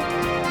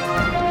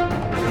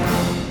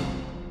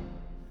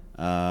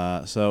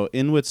 So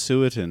in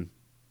Wet'suwet'en,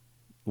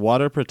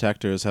 water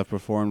protectors have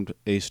performed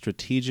a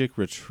strategic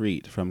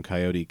retreat from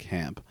Coyote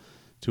Camp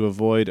to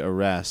avoid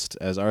arrest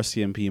as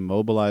RCMP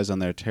mobilize on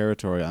their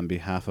territory on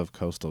behalf of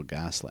Coastal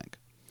GasLink.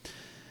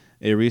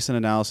 A recent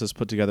analysis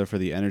put together for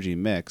the Energy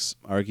Mix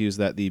argues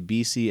that the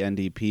BC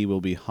NDP will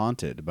be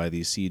haunted by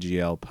the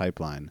CGL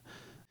pipeline.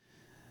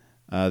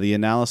 The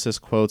analysis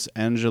quotes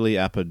Anjali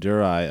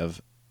Appadurai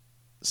of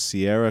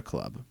Sierra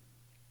Club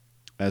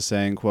as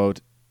saying, quote,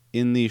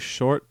 "In the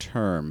short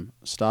term,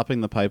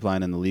 stopping the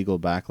pipeline and the legal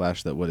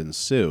backlash that would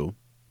ensue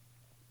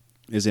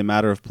is a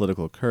matter of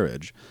political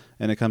courage,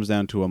 and it comes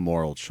down to a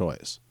moral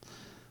choice.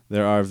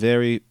 There are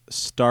very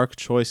stark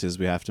choices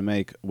we have to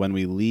make when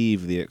we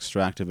leave the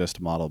extractivist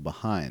model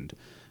behind,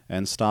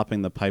 and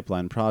stopping the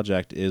pipeline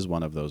project is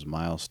one of those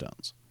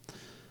milestones."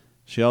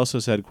 She also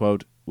said,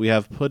 quote, "We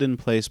have put in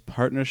place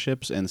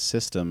partnerships and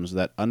systems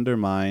that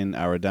undermine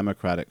our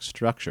democratic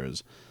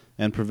structures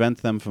and prevent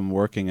them from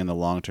working in the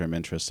long-term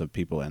interests of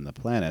people and the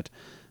planet,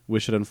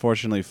 which it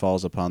unfortunately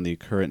falls upon the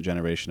current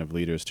generation of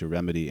leaders to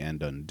remedy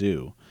and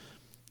undo.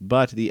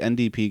 But the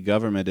NDP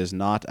government is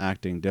not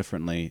acting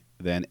differently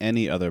than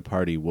any other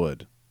party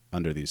would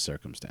under these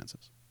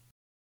circumstances."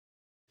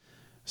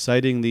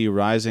 Citing the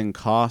rising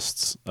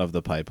costs of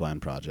the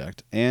pipeline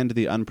project and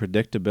the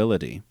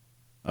unpredictability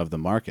of the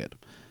market,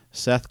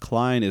 Seth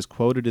Klein is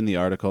quoted in the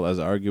article as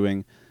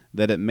arguing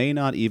that it may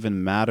not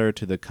even matter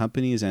to the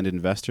companies and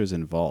investors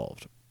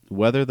involved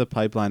whether the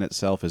pipeline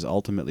itself is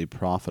ultimately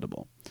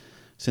profitable,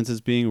 since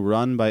it's being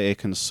run by a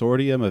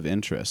consortium of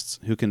interests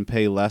who can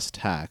pay less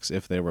tax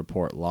if they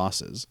report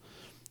losses,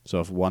 So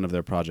if one of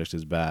their projects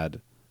is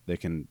bad, they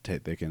can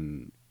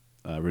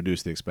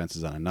reduce the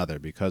expenses on another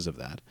because of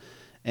that.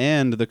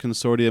 And the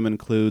consortium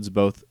includes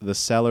both the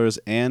sellers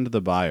and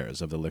the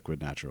buyers of the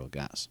liquid natural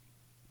gas.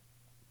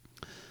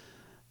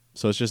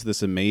 So it's just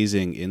this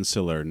amazing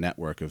insular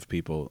network of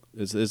people.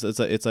 It's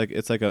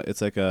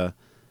like a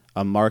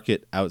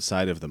market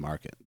outside of the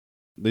market.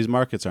 These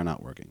markets are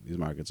not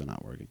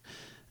working.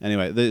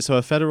 Anyway, so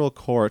a federal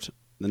court.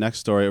 The next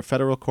story: a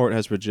federal court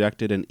has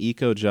rejected an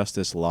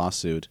eco-justice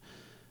lawsuit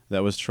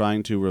that was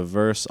trying to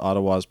reverse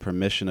Ottawa's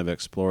permission of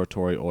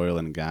exploratory oil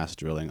and gas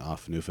drilling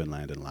off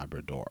Newfoundland and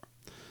Labrador.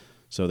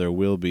 So there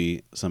will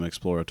be some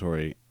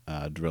exploratory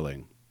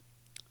drilling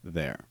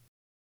there.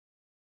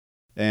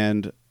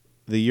 And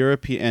the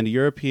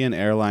European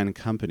airline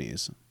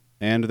companies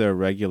and their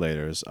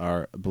regulators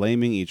are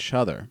blaming each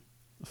other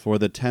for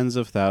the tens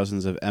of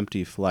thousands of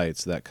empty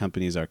flights that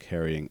companies are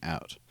carrying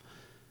out.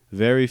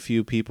 Very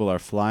few people are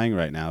flying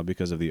right now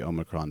because of the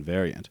Omicron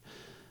variant,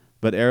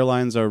 but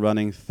airlines are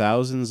running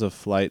thousands of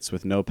flights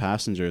with no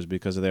passengers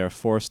because they are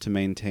forced to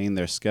maintain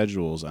their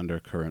schedules under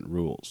current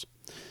rules.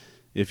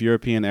 If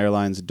European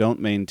airlines don't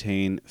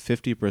maintain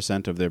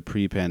 50% of their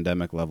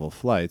pre-pandemic level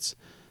flights,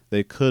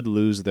 they could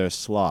lose their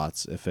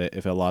slots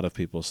if a lot of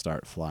people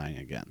start flying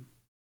again.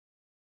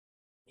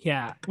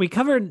 Yeah, we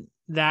covered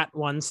that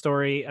one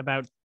story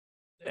about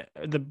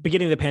the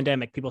beginning of the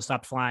pandemic. People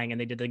stopped flying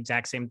and they did the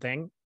exact same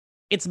thing.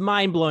 It's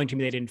mind-blowing to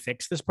me they didn't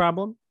fix this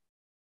problem.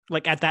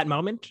 Like at that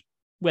moment,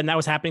 when that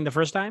was happening the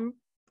first time,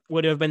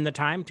 would have been the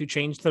time to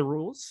change the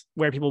rules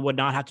where people would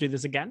not have to do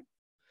this again.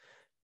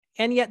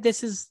 And yet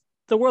this is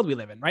the world we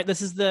live in, right?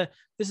 This is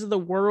the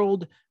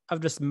world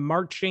of just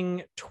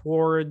marching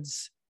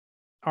towards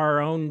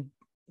our own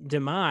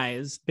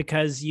demise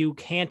because you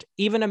can't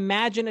even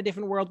imagine a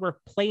different world where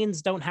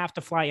planes don't have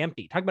to fly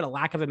empty. Talk about a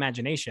lack of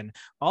imagination.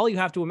 All you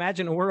have to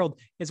imagine a world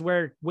is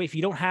where if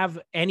you don't have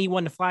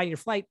anyone to fly in your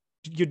flight,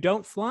 you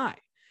don't fly.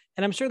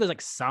 And I'm sure there's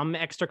like some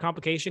extra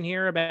complication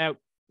here about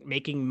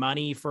making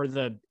money for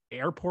the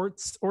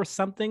airports or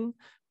something,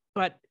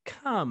 but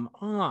come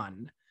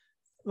on.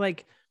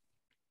 Like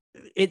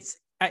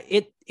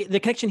the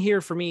connection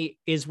here for me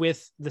is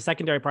with the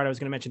secondary part I was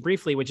going to mention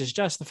briefly, which is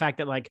just the fact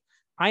that like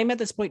I'm at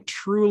this point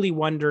truly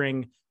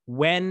wondering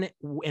when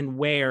and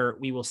where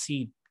we will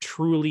see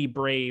truly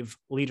brave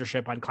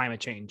leadership on climate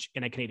change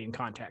in a Canadian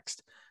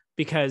context.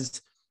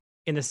 Because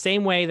in the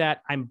same way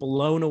that I'm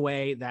blown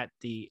away that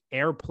the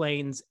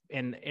airplanes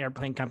and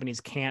airplane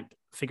companies can't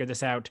figure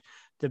this out,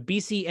 the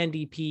BC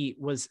NDP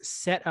was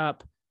set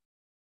up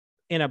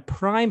in a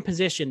prime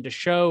position to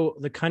show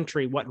the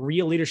country what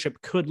real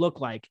leadership could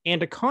look like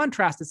and to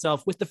contrast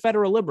itself with the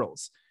federal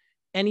Liberals.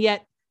 And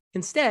yet,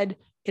 instead,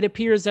 it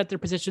appears that their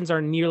positions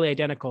are nearly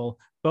identical,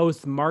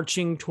 both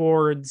marching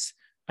towards,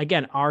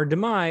 again, our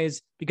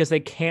demise because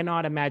they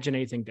cannot imagine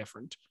anything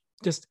different.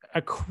 Just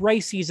a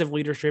crisis of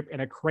leadership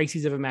and a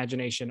crisis of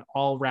imagination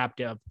all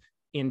wrapped up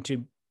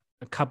into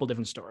a couple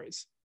different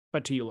stories.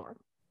 But to you, Lauren.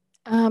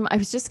 I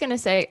was just going to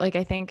say, like,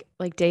 I think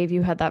like Dave,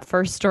 you had that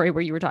first story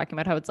where you were talking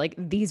about how it's like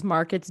these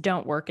markets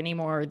don't work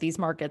anymore. These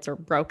markets are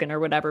broken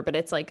or whatever. But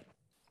it's like,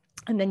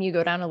 and then you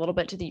go down a little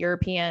bit to the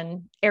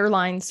European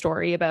airline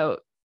story about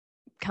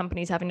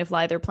companies having to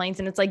fly their planes.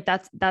 And it's like,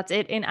 that's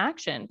it in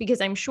action, because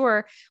I'm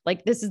sure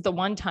like this is the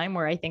one time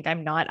where I think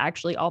I'm not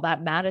actually all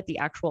that mad at the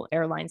actual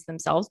airlines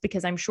themselves,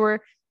 because I'm sure,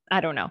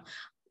 I don't know.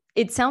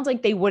 It sounds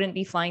like they wouldn't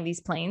be flying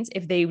these planes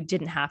if they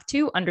didn't have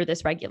to under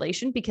this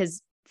regulation,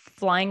 because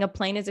flying a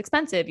plane is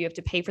expensive. You have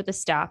to pay for the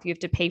staff. You have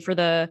to pay for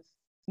the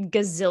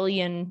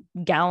gazillion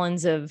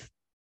gallons of,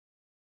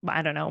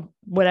 I don't know,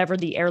 whatever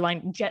the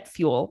airline jet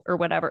fuel or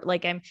whatever.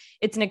 Like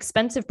it's an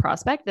expensive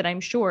prospect that I'm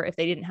sure if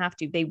they didn't have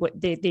to,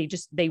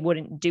 they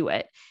wouldn't do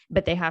it,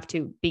 but they have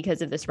to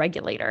because of this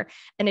regulator.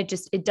 And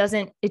it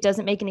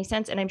doesn't make any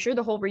sense. And I'm sure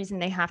the whole reason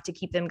they have to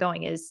keep them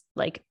going is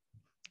like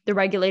the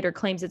regulator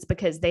claims it's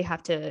because they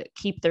have to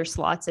keep their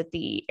slots at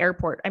the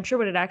airport. I'm sure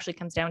what it actually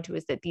comes down to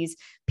is that these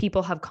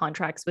people have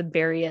contracts with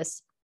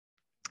various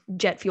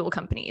jet fuel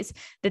companies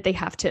that they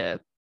have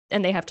to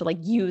like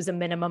use a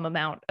minimum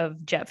amount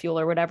of jet fuel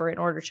or whatever in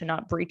order to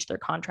not breach their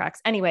contracts.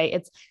 Anyway,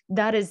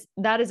 that is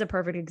a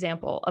perfect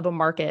example of a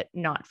market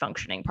not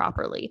functioning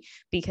properly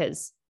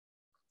because,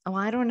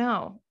 I don't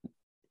know.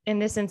 In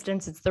this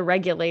instance, it's the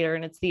regulator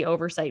and it's the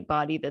oversight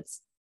body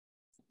that's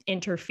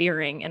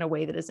interfering in a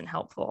way that isn't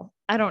helpful.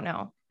 I don't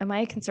know. Am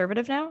I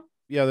conservative now?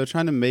 Yeah, they're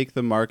trying to make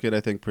the market, I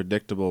think,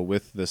 predictable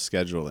with the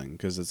scheduling,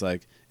 because it's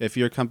like if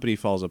your company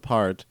falls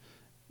apart,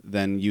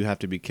 then you have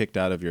to be kicked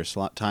out of your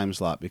time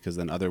slot because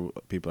then other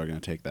people are going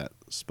to take that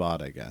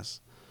spot, I guess.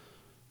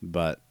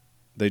 But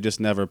they just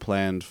never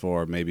planned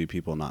for maybe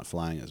people not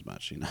flying as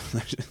much,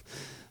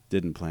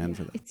 Didn't plan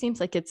for that. It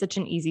seems like it's such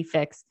an easy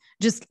fix.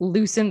 Just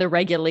loosen the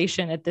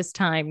regulation at this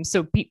time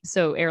so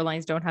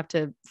airlines don't have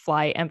to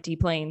fly empty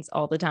planes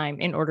all the time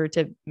in order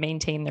to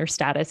maintain their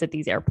status at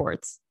these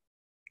airports.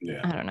 Yeah.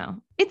 I don't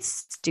know. It's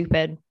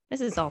stupid. This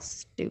is all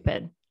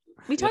stupid.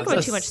 We talk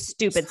about too much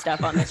stupid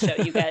stuff on this show,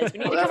 you guys. We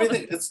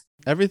need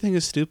everything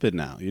is stupid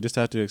now. You just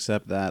have to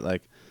accept that.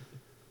 Like,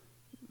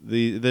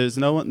 there's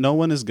no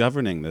one is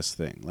governing this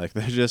thing. Like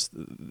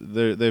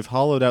they've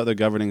hollowed out the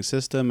governing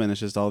system, and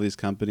it's just all these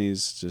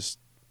companies just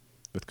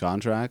with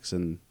contracts,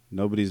 and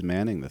nobody's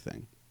manning the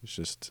thing. It's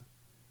just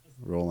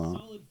roll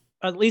on.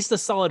 At least a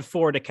solid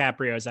 4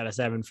 DiCaprios out of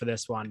 7 for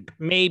this one,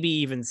 maybe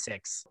even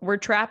 6. We're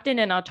trapped in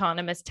an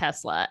autonomous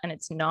Tesla and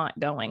it's not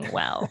going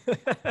well.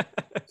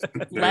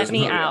 Let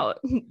me out.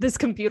 This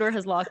computer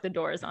has locked the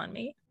doors on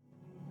me.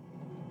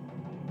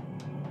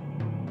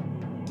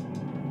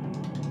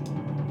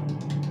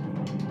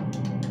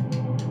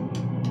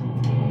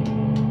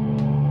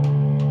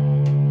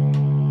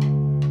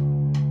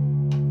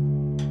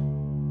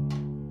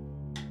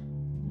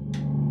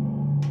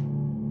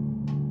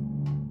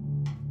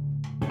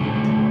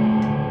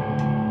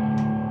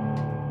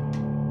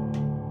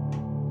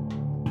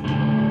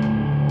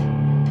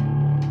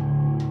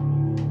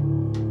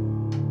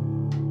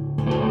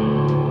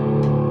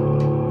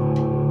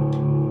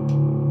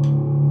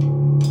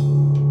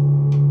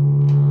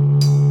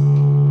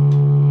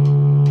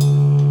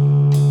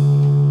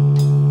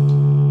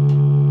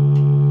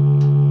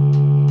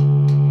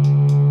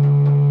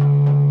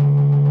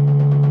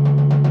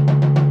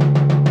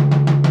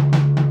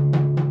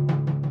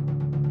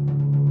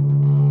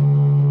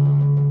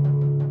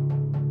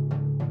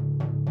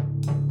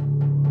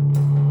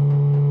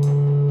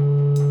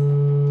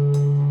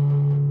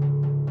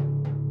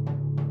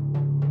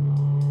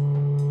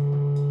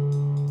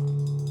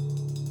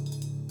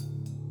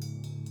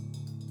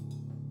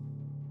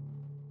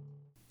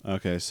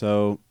 Okay,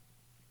 so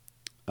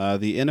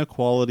the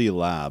Inequality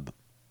Lab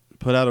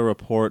put out a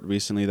report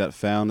recently that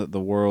found that the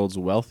world's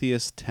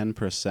wealthiest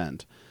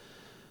 10%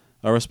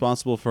 are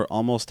responsible for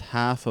almost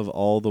half of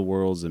all the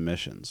world's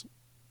emissions,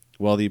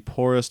 while the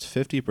poorest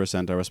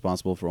 50% are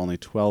responsible for only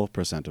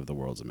 12% of the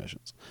world's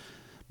emissions.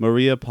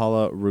 Maria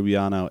Paula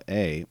Rubiano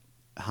A.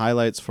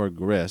 highlights for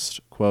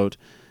Grist, quote,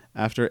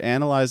 after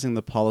analyzing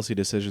the policy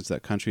decisions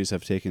that countries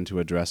have taken to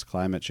address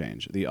climate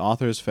change, the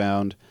authors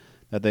found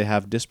that they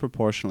have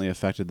disproportionately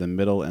affected the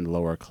middle and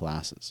lower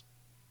classes.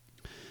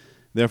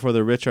 Therefore,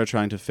 the rich are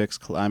trying to fix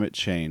climate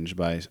change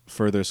by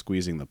further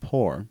squeezing the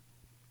poor,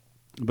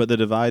 but the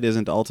divide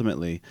isn't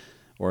ultimately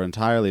or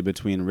entirely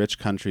between rich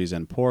countries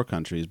and poor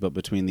countries, but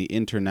between the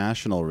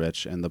international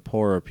rich and the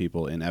poorer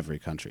people in every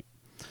country.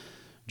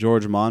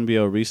 George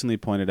Monbiot recently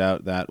pointed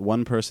out that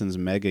one person's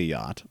mega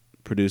yacht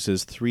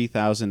produces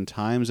 3,000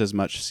 times as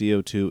much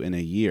CO2 in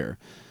a year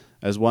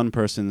as one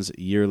person's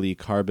yearly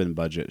carbon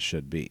budget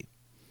should be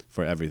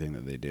for everything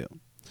that they do.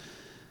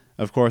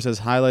 Of course,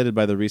 as highlighted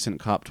by the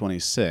recent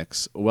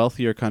COP26,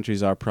 wealthier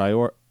countries are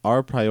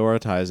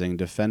prioritizing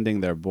defending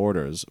their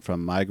borders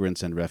from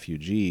migrants and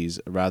refugees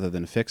rather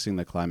than fixing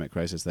the climate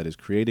crisis that is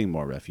creating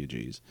more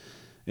refugees.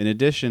 In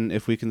addition,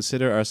 if we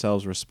consider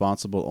ourselves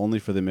responsible only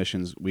for the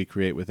emissions we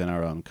create within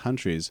our own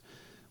countries,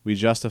 we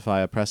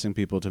justify oppressing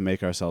people to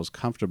make ourselves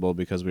comfortable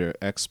because we are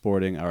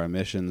exporting our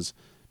emissions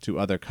to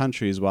other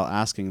countries while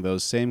asking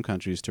those same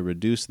countries to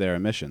reduce their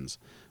emissions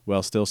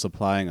while still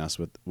supplying us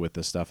with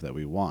the stuff that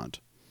we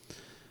want.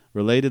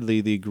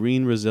 Relatedly, the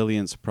Green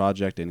Resilience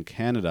Project in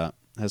Canada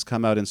has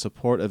come out in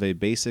support of a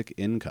basic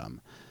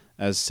income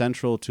as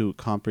central to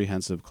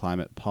comprehensive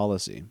climate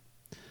policy.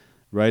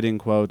 Writing,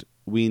 quote,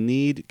 we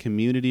need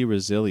community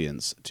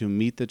resilience to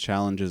meet the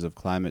challenges of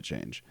climate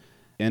change,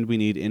 and we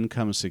need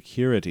income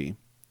security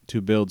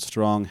to build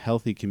strong,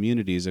 healthy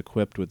communities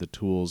equipped with the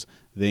tools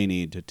they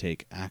need to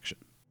take action.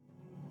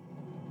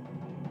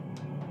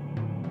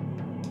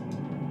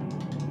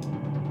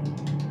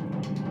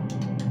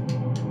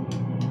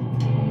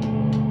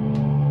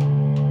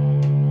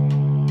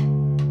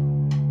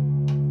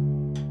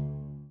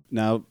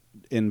 Now,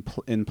 in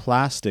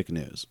plastic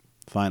news,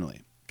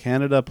 finally,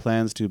 Canada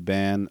plans to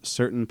ban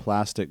certain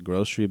plastic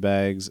grocery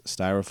bags,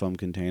 styrofoam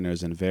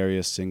containers, and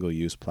various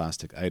single-use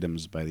plastic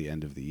items by the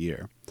end of the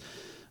year,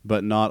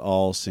 but not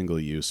all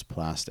single-use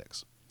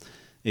plastics.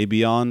 A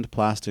Beyond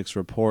Plastics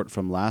report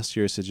from last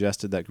year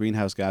suggested that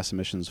greenhouse gas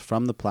emissions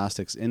from the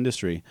plastics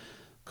industry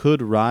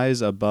could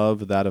rise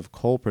above that of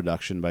coal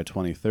production by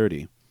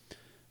 2030,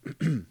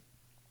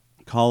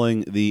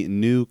 calling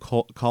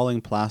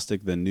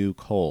plastic the new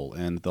coal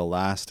and the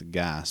last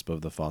gasp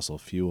of the fossil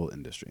fuel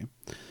industry.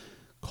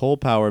 Coal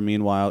power,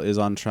 meanwhile, is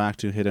on track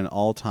to hit an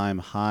all-time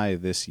high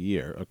this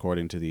year,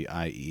 according to the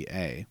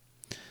IEA.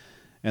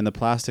 And the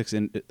plastics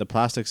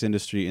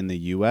industry in the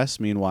U.S.,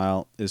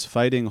 meanwhile, is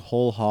fighting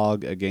whole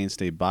hog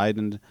against a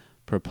Biden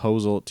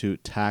proposal to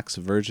tax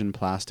virgin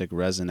plastic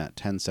resin at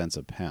 10 cents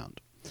a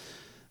pound.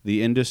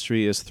 The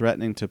industry is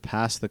threatening to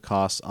pass the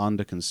costs on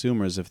to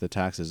consumers if the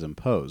tax is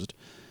imposed,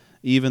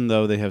 even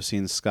though they have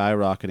seen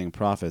skyrocketing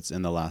profits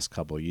in the last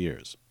couple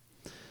years.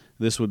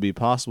 This would be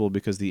possible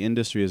because the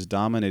industry is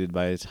dominated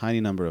by a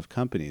tiny number of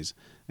companies,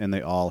 and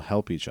they all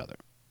help each other.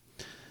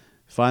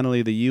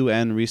 Finally, the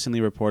UN recently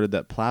reported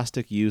that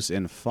plastic use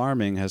in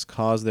farming has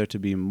caused there to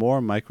be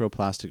more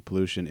microplastic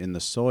pollution in the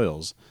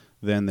soils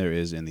than there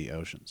is in the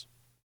oceans.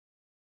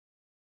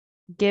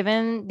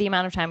 Given the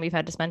amount of time we've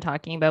had to spend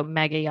talking about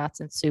mega yachts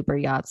and super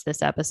yachts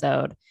this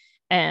episode,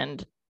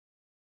 and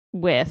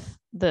with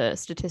the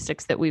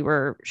statistics that we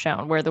were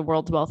shown, where the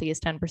world's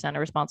wealthiest 10% are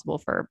responsible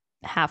for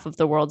half of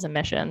the world's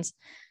emissions.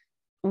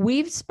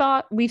 We've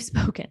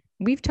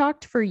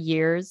talked for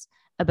years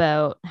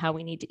about how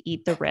we need to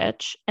eat the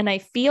rich. And I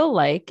feel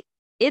like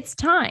it's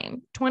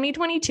time.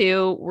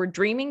 2022, we're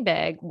dreaming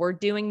big. We're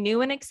doing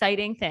new and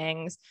exciting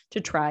things to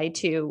try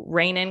to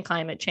rein in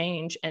climate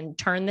change and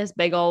turn this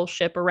big old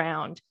ship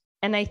around.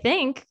 And I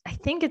think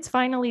it's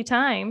finally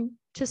time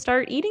to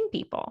start eating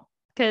people,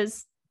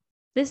 because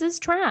this is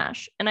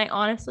trash. And I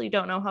honestly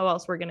don't know how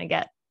else we're going to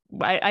get.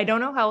 I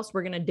don't know how else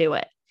we're going to do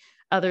it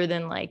other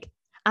than like,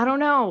 I don't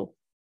know.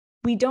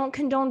 We don't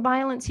condone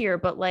violence here,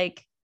 but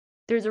like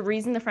there's a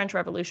reason the French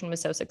Revolution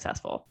was so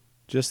successful.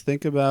 Just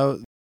think about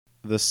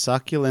the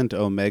succulent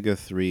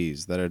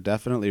omega-3s that are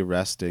definitely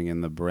resting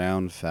in the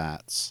brown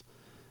fats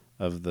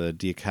of the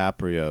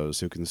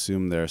DiCaprios who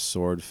consume their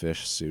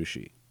swordfish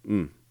sushi.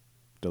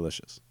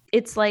 Delicious.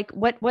 It's like,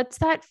 what's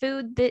that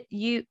food that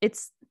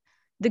it's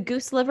the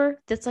goose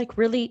liver that's like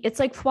really, it's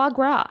like foie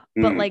gras,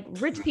 but like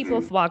rich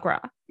people foie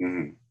gras.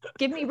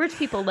 Give me rich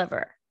people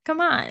liver.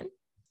 Come on.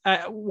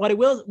 I'm going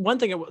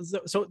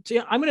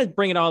to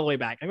bring it all the way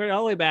back. I'm going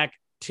all the way back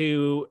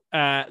to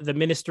the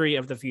Ministry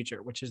of the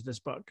Future, which is this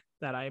book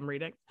that I am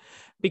reading,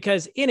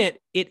 because in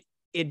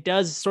it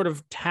does sort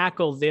of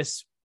tackle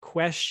this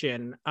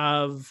question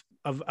of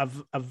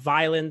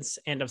violence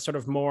and of sort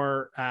of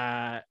more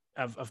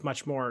of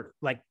much more,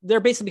 like there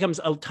basically becomes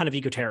a ton of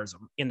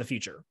ecoterrorism in the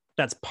future.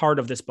 That's part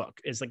of this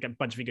book, is like a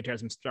bunch of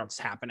ecoterrorism starts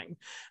happening.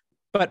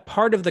 But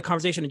part of the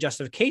conversation and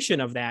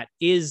justification of that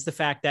is the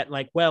fact that,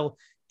 like, well,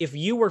 if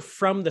you were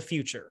from the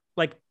future,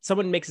 like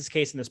someone makes this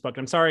case in this book,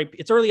 I'm sorry,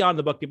 it's early on in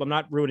the book, people, I'm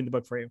not ruining the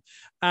book for you.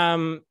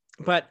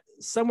 But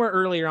somewhere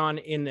earlier on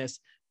in this,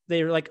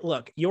 they're like,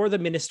 look, you're the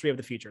Ministry of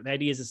the Future. The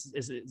idea is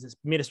this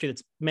ministry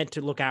that's meant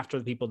to look after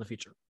the people in the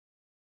future.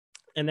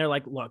 And they're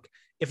like, look,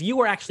 if you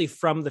were actually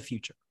from the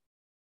future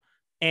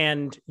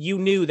and you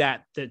knew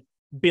that the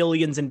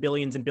billions and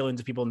billions and billions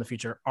of people in the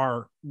future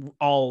are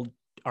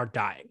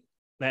dying,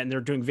 and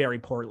they're doing very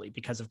poorly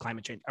because of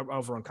climate change,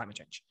 overall climate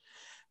change.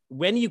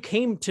 When you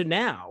came to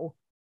now,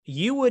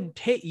 you would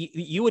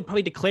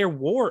probably declare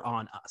war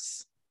on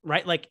us,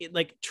 right?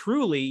 Like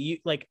truly, you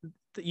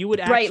would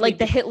actually, right, like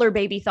the Hitler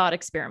baby thought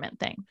experiment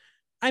thing.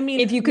 I mean,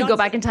 if you could go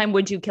back in time,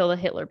 would you kill a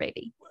Hitler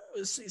baby?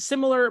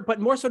 Similar, but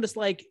more so just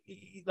like,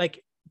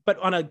 but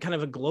on a kind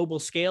of a global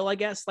scale, I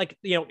guess. Like,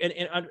 you know,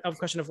 and a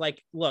question of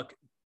like, look,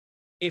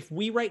 if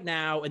we right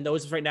now, and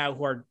those right now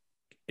who are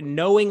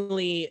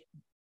knowingly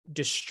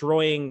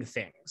destroying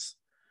things,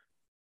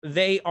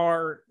 they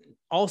are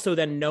also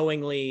then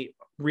knowingly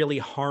really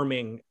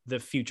harming the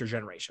future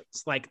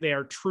generations. Like they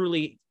are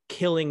truly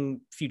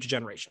killing future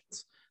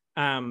generations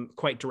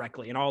quite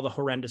directly in all the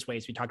horrendous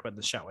ways we talked about in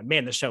the show. And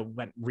man, the show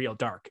went real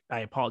dark. I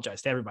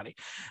apologize to everybody.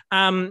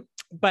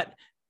 But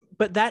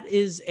that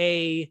is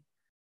a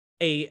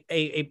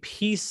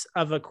piece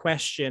of a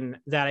question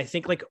that I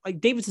think like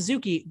David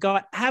Suzuki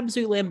got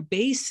absolutely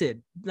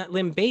lambasted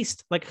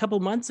like a couple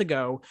months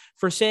ago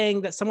for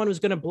saying that someone was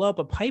going to blow up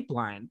a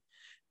pipeline.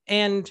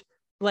 And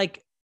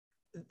like,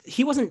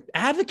 he wasn't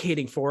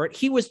advocating for it.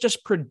 He was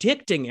just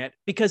predicting it,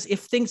 because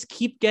if things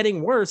keep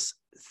getting worse,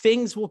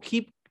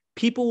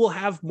 people will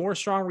have more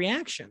strong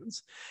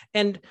reactions.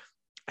 And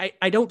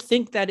I don't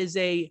think that is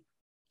a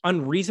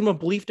unreasonable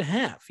belief to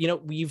have. You know,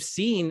 we've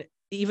seen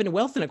even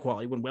wealth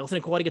inequality. When wealth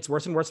inequality gets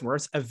worse and worse and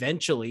worse,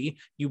 eventually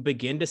you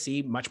begin to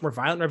see much more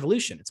violent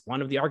revolution. It's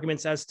one of the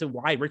arguments as to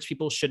why rich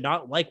people should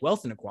not like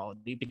wealth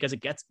inequality, because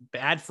it gets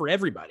bad for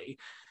everybody.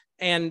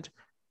 And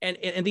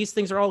these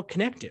things are all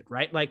connected,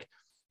 right? Like,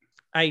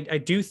 I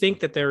do think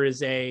that there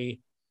is and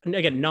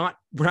again,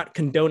 we're not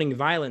condoning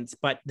violence,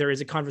 but there is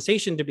a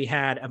conversation to be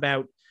had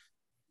about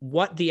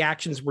what the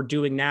actions we're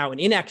doing now and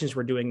inactions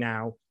we're doing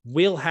now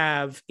will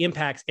have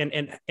impacts,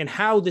 and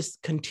how this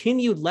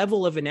continued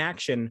level of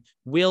inaction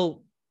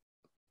will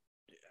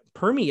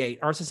permeate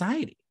our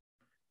society.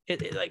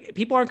 Like,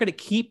 people aren't going to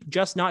keep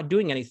just not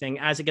doing anything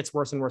as it gets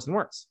worse and worse and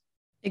worse.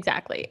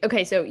 Exactly.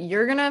 Okay, so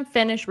you're going to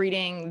finish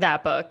reading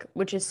that book,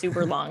 which is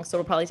super long, so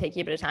it'll probably take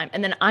you a bit of time.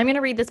 And then I'm going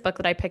to read this book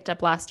that I picked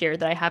up last year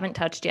that I haven't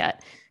touched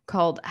yet,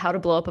 called How to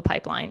Blow Up a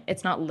Pipeline.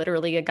 It's not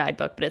literally a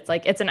guidebook, but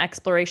it's an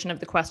exploration of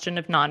the question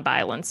of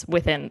nonviolence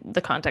within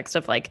the context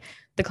of like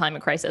the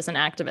climate crisis and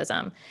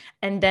activism.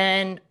 And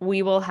then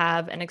we will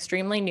have an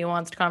extremely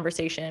nuanced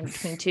conversation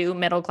between two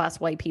middle-class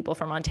white people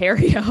from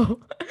Ontario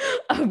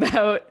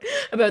about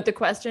the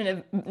question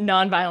of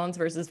nonviolence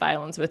versus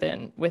violence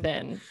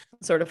within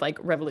sort of like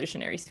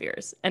revolutionary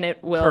spheres. And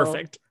it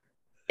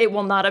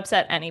will not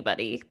upset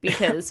anybody,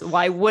 because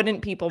why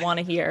wouldn't people want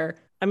to hear?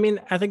 I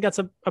mean, I think that's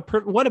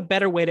what a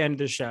better way to end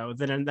the show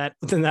than that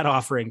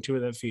offering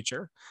to the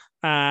future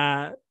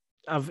of,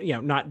 you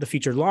know, not the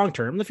future long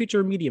term, the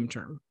future medium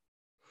term.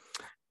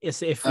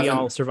 Is if we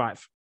all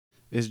survive.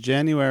 Is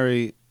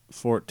January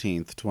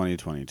 14th,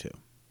 2022.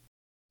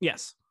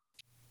 Yes.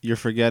 You're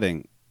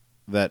forgetting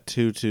that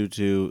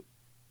 222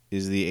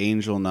 is the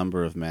angel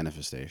number of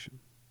manifestation.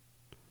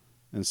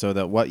 And so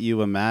that what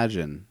you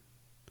imagine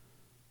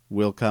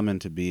will come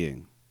into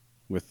being.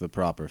 with the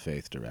proper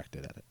faith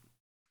directed at it.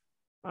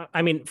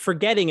 I mean,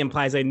 forgetting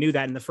implies I knew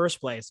that in the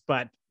first place,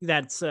 but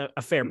that's a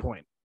fair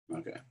point.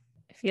 Okay.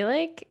 I feel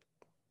like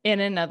in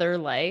another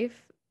life,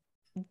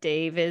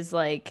 Dave is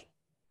like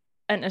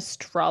an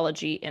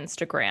astrology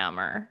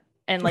Instagrammer.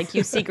 And like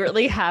you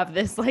secretly have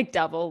this like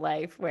double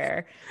life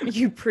where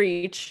you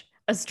preach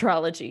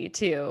astrology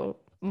to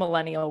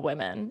millennial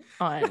women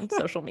on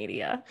social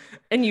media.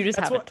 And you just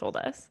haven't told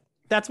us.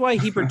 That's why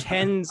he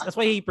pretends. That's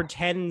why he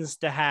pretends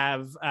to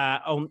have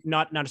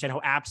not understand how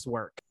apps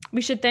work.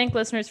 We should thank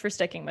listeners for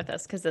sticking with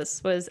us because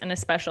this was an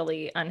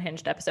especially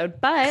unhinged episode.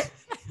 But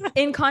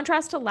in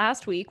contrast to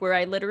last week, where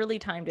I literally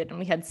timed it and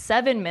we had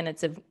 7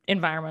 minutes of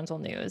environmental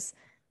news,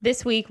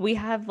 this week we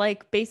have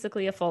like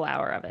basically a full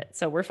hour of it.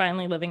 So we're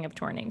finally living up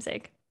to our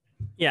namesake.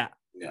 Yeah.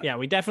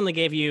 We definitely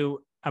gave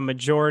you a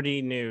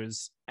majority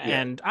news,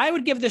 and I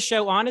would give this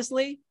show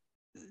honestly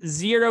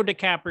 0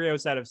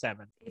 DiCaprios out of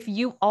 7. If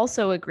you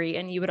also agree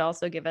and you would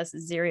also give us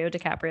 0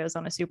 DiCaprios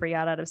on a super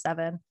yacht out of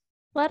 7,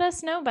 let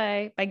us know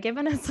by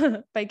giving us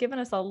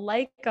a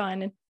like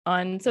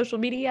on social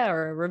media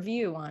or a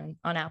review on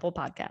Apple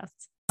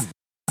Podcasts.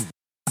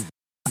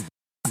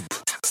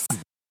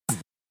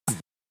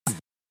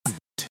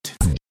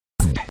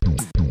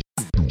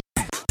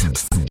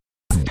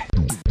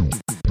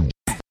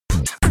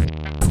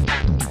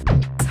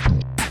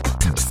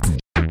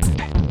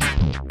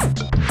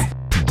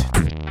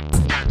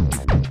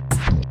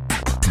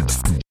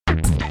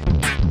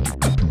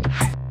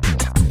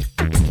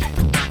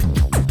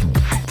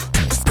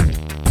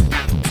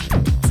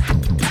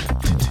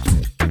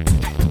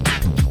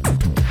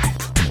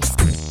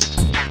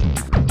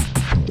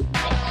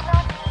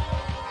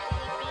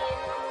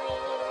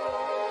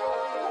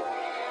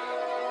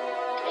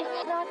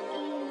 It's not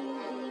easy.